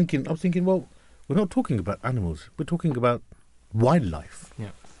was thinking, well, we're not talking about animals. We're talking about wildlife.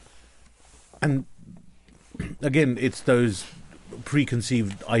 Yeah. And again, it's those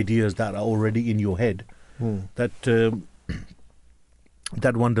preconceived ideas that are already in your head that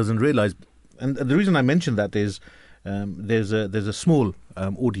one doesn't realize. And the reason I mention that is there's a small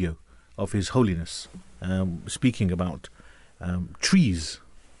audio of His Holiness speaking about trees,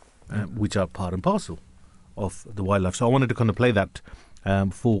 which are part and parcel of the wildlife. So I wanted to kind of play that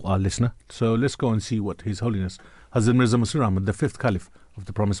for our listener. So let's go and see what His Holiness Hazrat Mirza Masroor Ahmad, the 5th Caliph of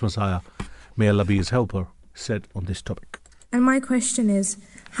the Promised Messiah, may Allah be his helper, said on this topic. And my question is,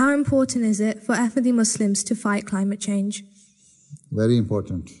 how important is it for Ahmadi Muslims to fight climate change? Very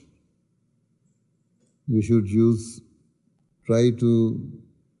important. You should try to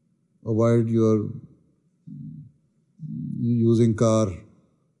avoid using car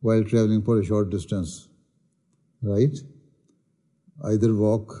while traveling for a short distance, right? Either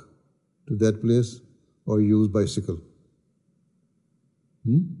walk to that place or use bicycle.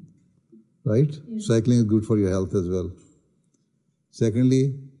 Right? Yeah. Cycling is good for your health as well.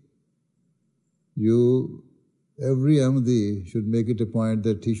 Secondly, every Ahmadi should make it a point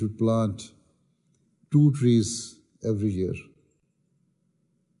that he should plant 2 trees every year.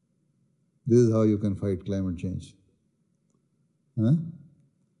 This is how you can fight climate change.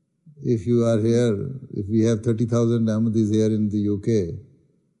 If you are here, if we have 30,000 Ahmadis here in the UK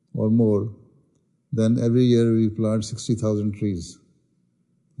or more, then every year we plant 60,000 trees.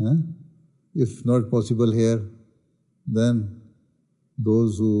 If not possible here, then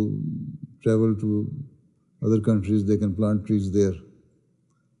those who travel to other countries, they can plant trees there.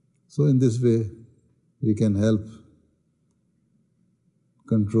 So in this way, we can help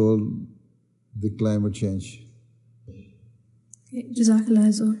control the climate change. Jazakallah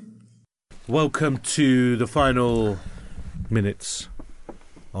Azul. Welcome to the final minutes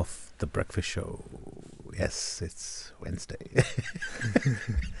of the breakfast show. Yes, it's Wednesday.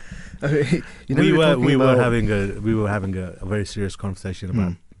 We were having a very serious conversation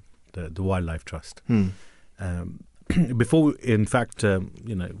about the Wildlife Trust. Before, in fact,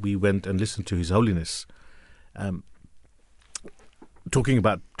 we went and listened to His Holiness talking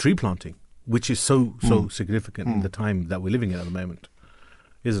about tree planting, which is so significant in the time that we're living in at the moment,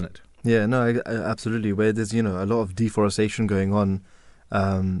 isn't it? Yeah, no, absolutely. Where there's a lot of deforestation going on,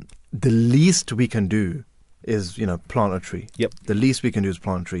 the least we can do is plant a tree. Yep. The least we can do is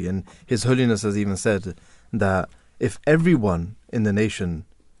plant a tree, and His Holiness has even said that if everyone in the nation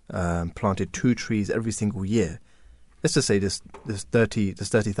planted 2 trees every single year, let's just say there's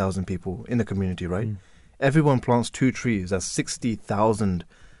 30,000 people in the community, right? Everyone plants 2 trees. That's 60,000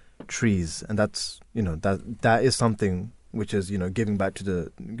 trees, and that's that is something which is giving back to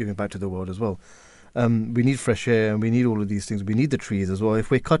the world as well. We need fresh air, and we need all of these things. We need the trees as well.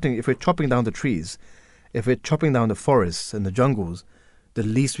 If we're chopping down the trees, if we're chopping down the forests and the jungles, the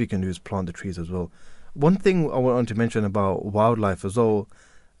least we can do is plant the trees as well. One thing I want to mention about wildlife as well,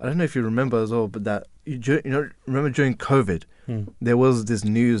 I don't know if you remember as well, but that remember during COVID, there was this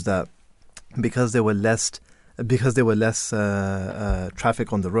news that because there were less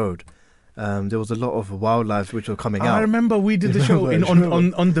traffic on the road, there was a lot of wildlife which were coming out. I remember we did the show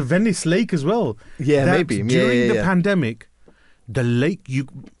on the Venice Lake as well. Yeah, maybe. During the pandemic, the lake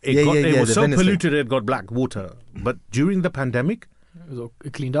it was so polluted it got black water. But during the pandemic,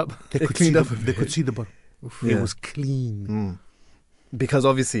 it cleaned up. They could see the bottom. It was clean. Because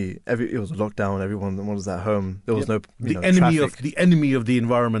obviously it was a lockdown. Everyone was at home. There was no the enemy traffic. of the enemy of the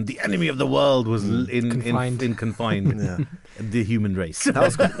environment, the enemy of the world was confined. The human race.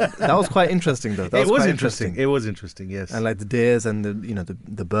 That was quite interesting, though. It was interesting. It was interesting. Yes, and like the deers and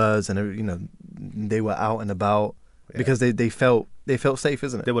the birds and they were out and about because they felt safe,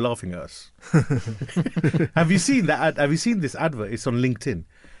 isn't it? They were laughing at us. Have you seen that? Have you seen this advert? It's on LinkedIn,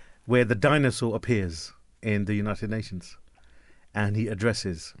 where the dinosaur appears in the United Nations. And he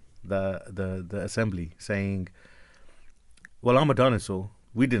addresses the assembly saying, well, I'm a dinosaur.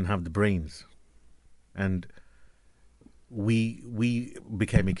 We didn't have the brains. And we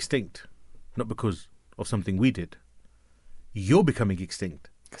became extinct. Not because of something we did. You're becoming extinct.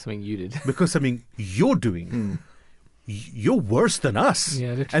 Something you did. Because something you're doing. You're worse than us.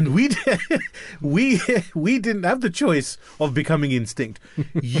 Yeah, literally. And we didn't have the choice of becoming extinct.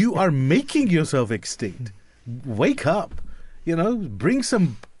 You are making yourself extinct. Wake up. Bring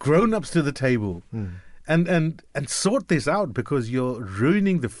some grown-ups to the table and sort this out, because you're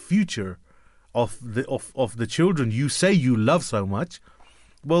ruining the future of the children you say you love so much.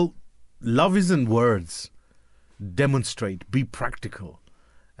 Well, love isn't words. Demonstrate, be practical,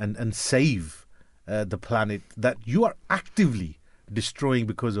 and save the planet that you are actively destroying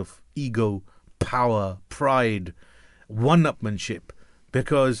because of ego, power, pride, one-upmanship,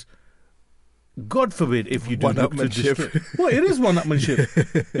 because God forbid if you do look to destroy. Well, it is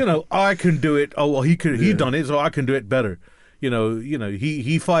one-upmanship. I can do it. Oh, well, he done it, so I can do it better.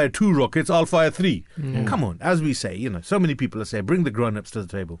 He fired 2 rockets, I'll fire 3. Come on, as we say, so many people are saying, bring the grown-ups to the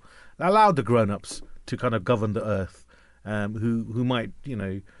table. Allow the grown-ups to kind of govern the earth, who might,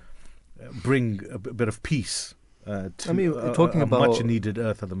 bring a bit of peace to talking about much-needed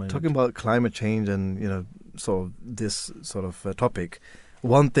earth at the moment. Talking about climate change and, sort of this sort of topic,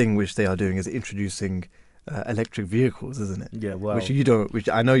 one thing which they are doing is introducing electric vehicles, isn't it? Yeah, well, which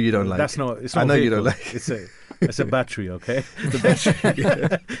I know you don't like. It's not. I know you don't like. It's a battery, okay? It's a battery.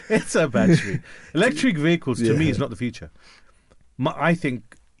 It's a battery. Electric vehicles to me is not the future. I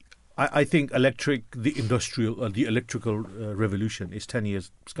think the electrical revolution is 10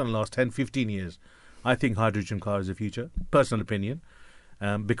 years. It's going to last 10, 15 years. I think hydrogen car is the future. Personal opinion,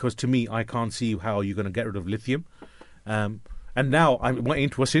 because to me, I can't see how you're going to get rid of lithium. And now,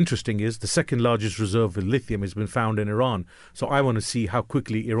 what's interesting is the second largest reserve of lithium has been found in Iran. So I want to see how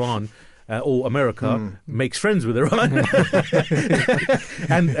quickly Iran or America makes friends with Iran.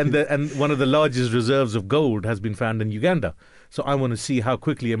 and one of the largest reserves of gold has been found in Uganda. So I want to see how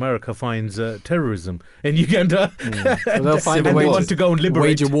quickly America finds terrorism in Uganda. Well, they'll find a way they want to go and liberate.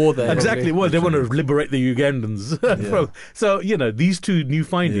 Wage a war there. Exactly. Well, they want to liberate the Ugandans. So, these 2 new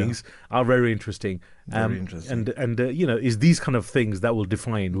findings are very interesting. Very interesting. And is these kind of things that will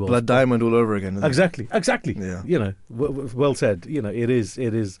define Blood Diamond all over again. Exactly. Yeah. Well said. It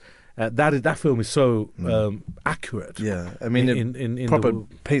is that film is so accurate. Yeah, I mean, in proper the,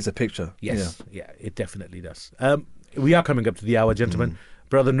 paints a picture. yes, yeah, it definitely does. We are coming up to the hour, gentlemen.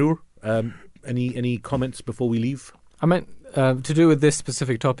 Brother Noor, any comments before we leave? I meant to do with this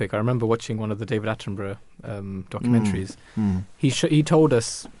specific topic. I remember watching one of the David Attenborough documentaries. He told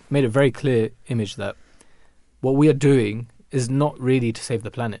us, made a very clear image that what we are doing is not really to save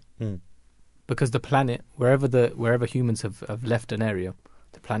the planet, because the planet, wherever humans have left an area,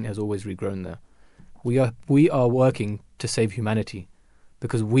 the planet has always regrown there. We are working to save humanity,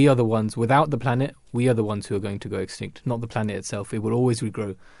 because we are the ones, without the planet, we are the ones who are going to go extinct, not the planet itself. It will always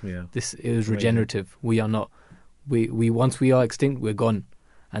regrow. Yeah. This is regenerative. We are not. We once we are extinct, we're gone.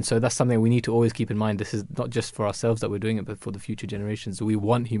 And so that's something we need to always keep in mind. This is not just for ourselves that we're doing it, but for the future generations. So we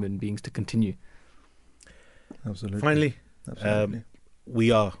want human beings to continue. Absolutely. Finally, Absolutely. we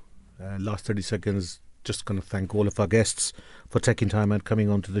are, last 30 seconds, just going to thank all of our guests for taking time and coming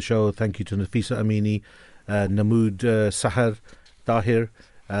on to the show. Thank you to Nafisa Amini, Namood Sahar, Tahir,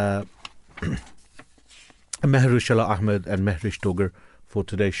 Mehrushala Ahmed and Mehrish Dogar for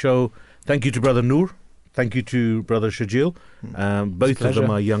today's show. Thank you to Brother Noor. Thank you to Brother Shajil. Both of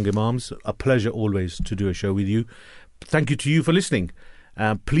them are young imams. A pleasure always to do a show with you. Thank you to you for listening.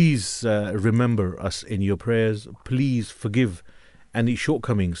 Please remember us in your prayers. Please forgive any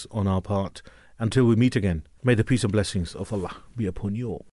shortcomings on our part. Until we meet again, may the peace and blessings of Allah be upon you all.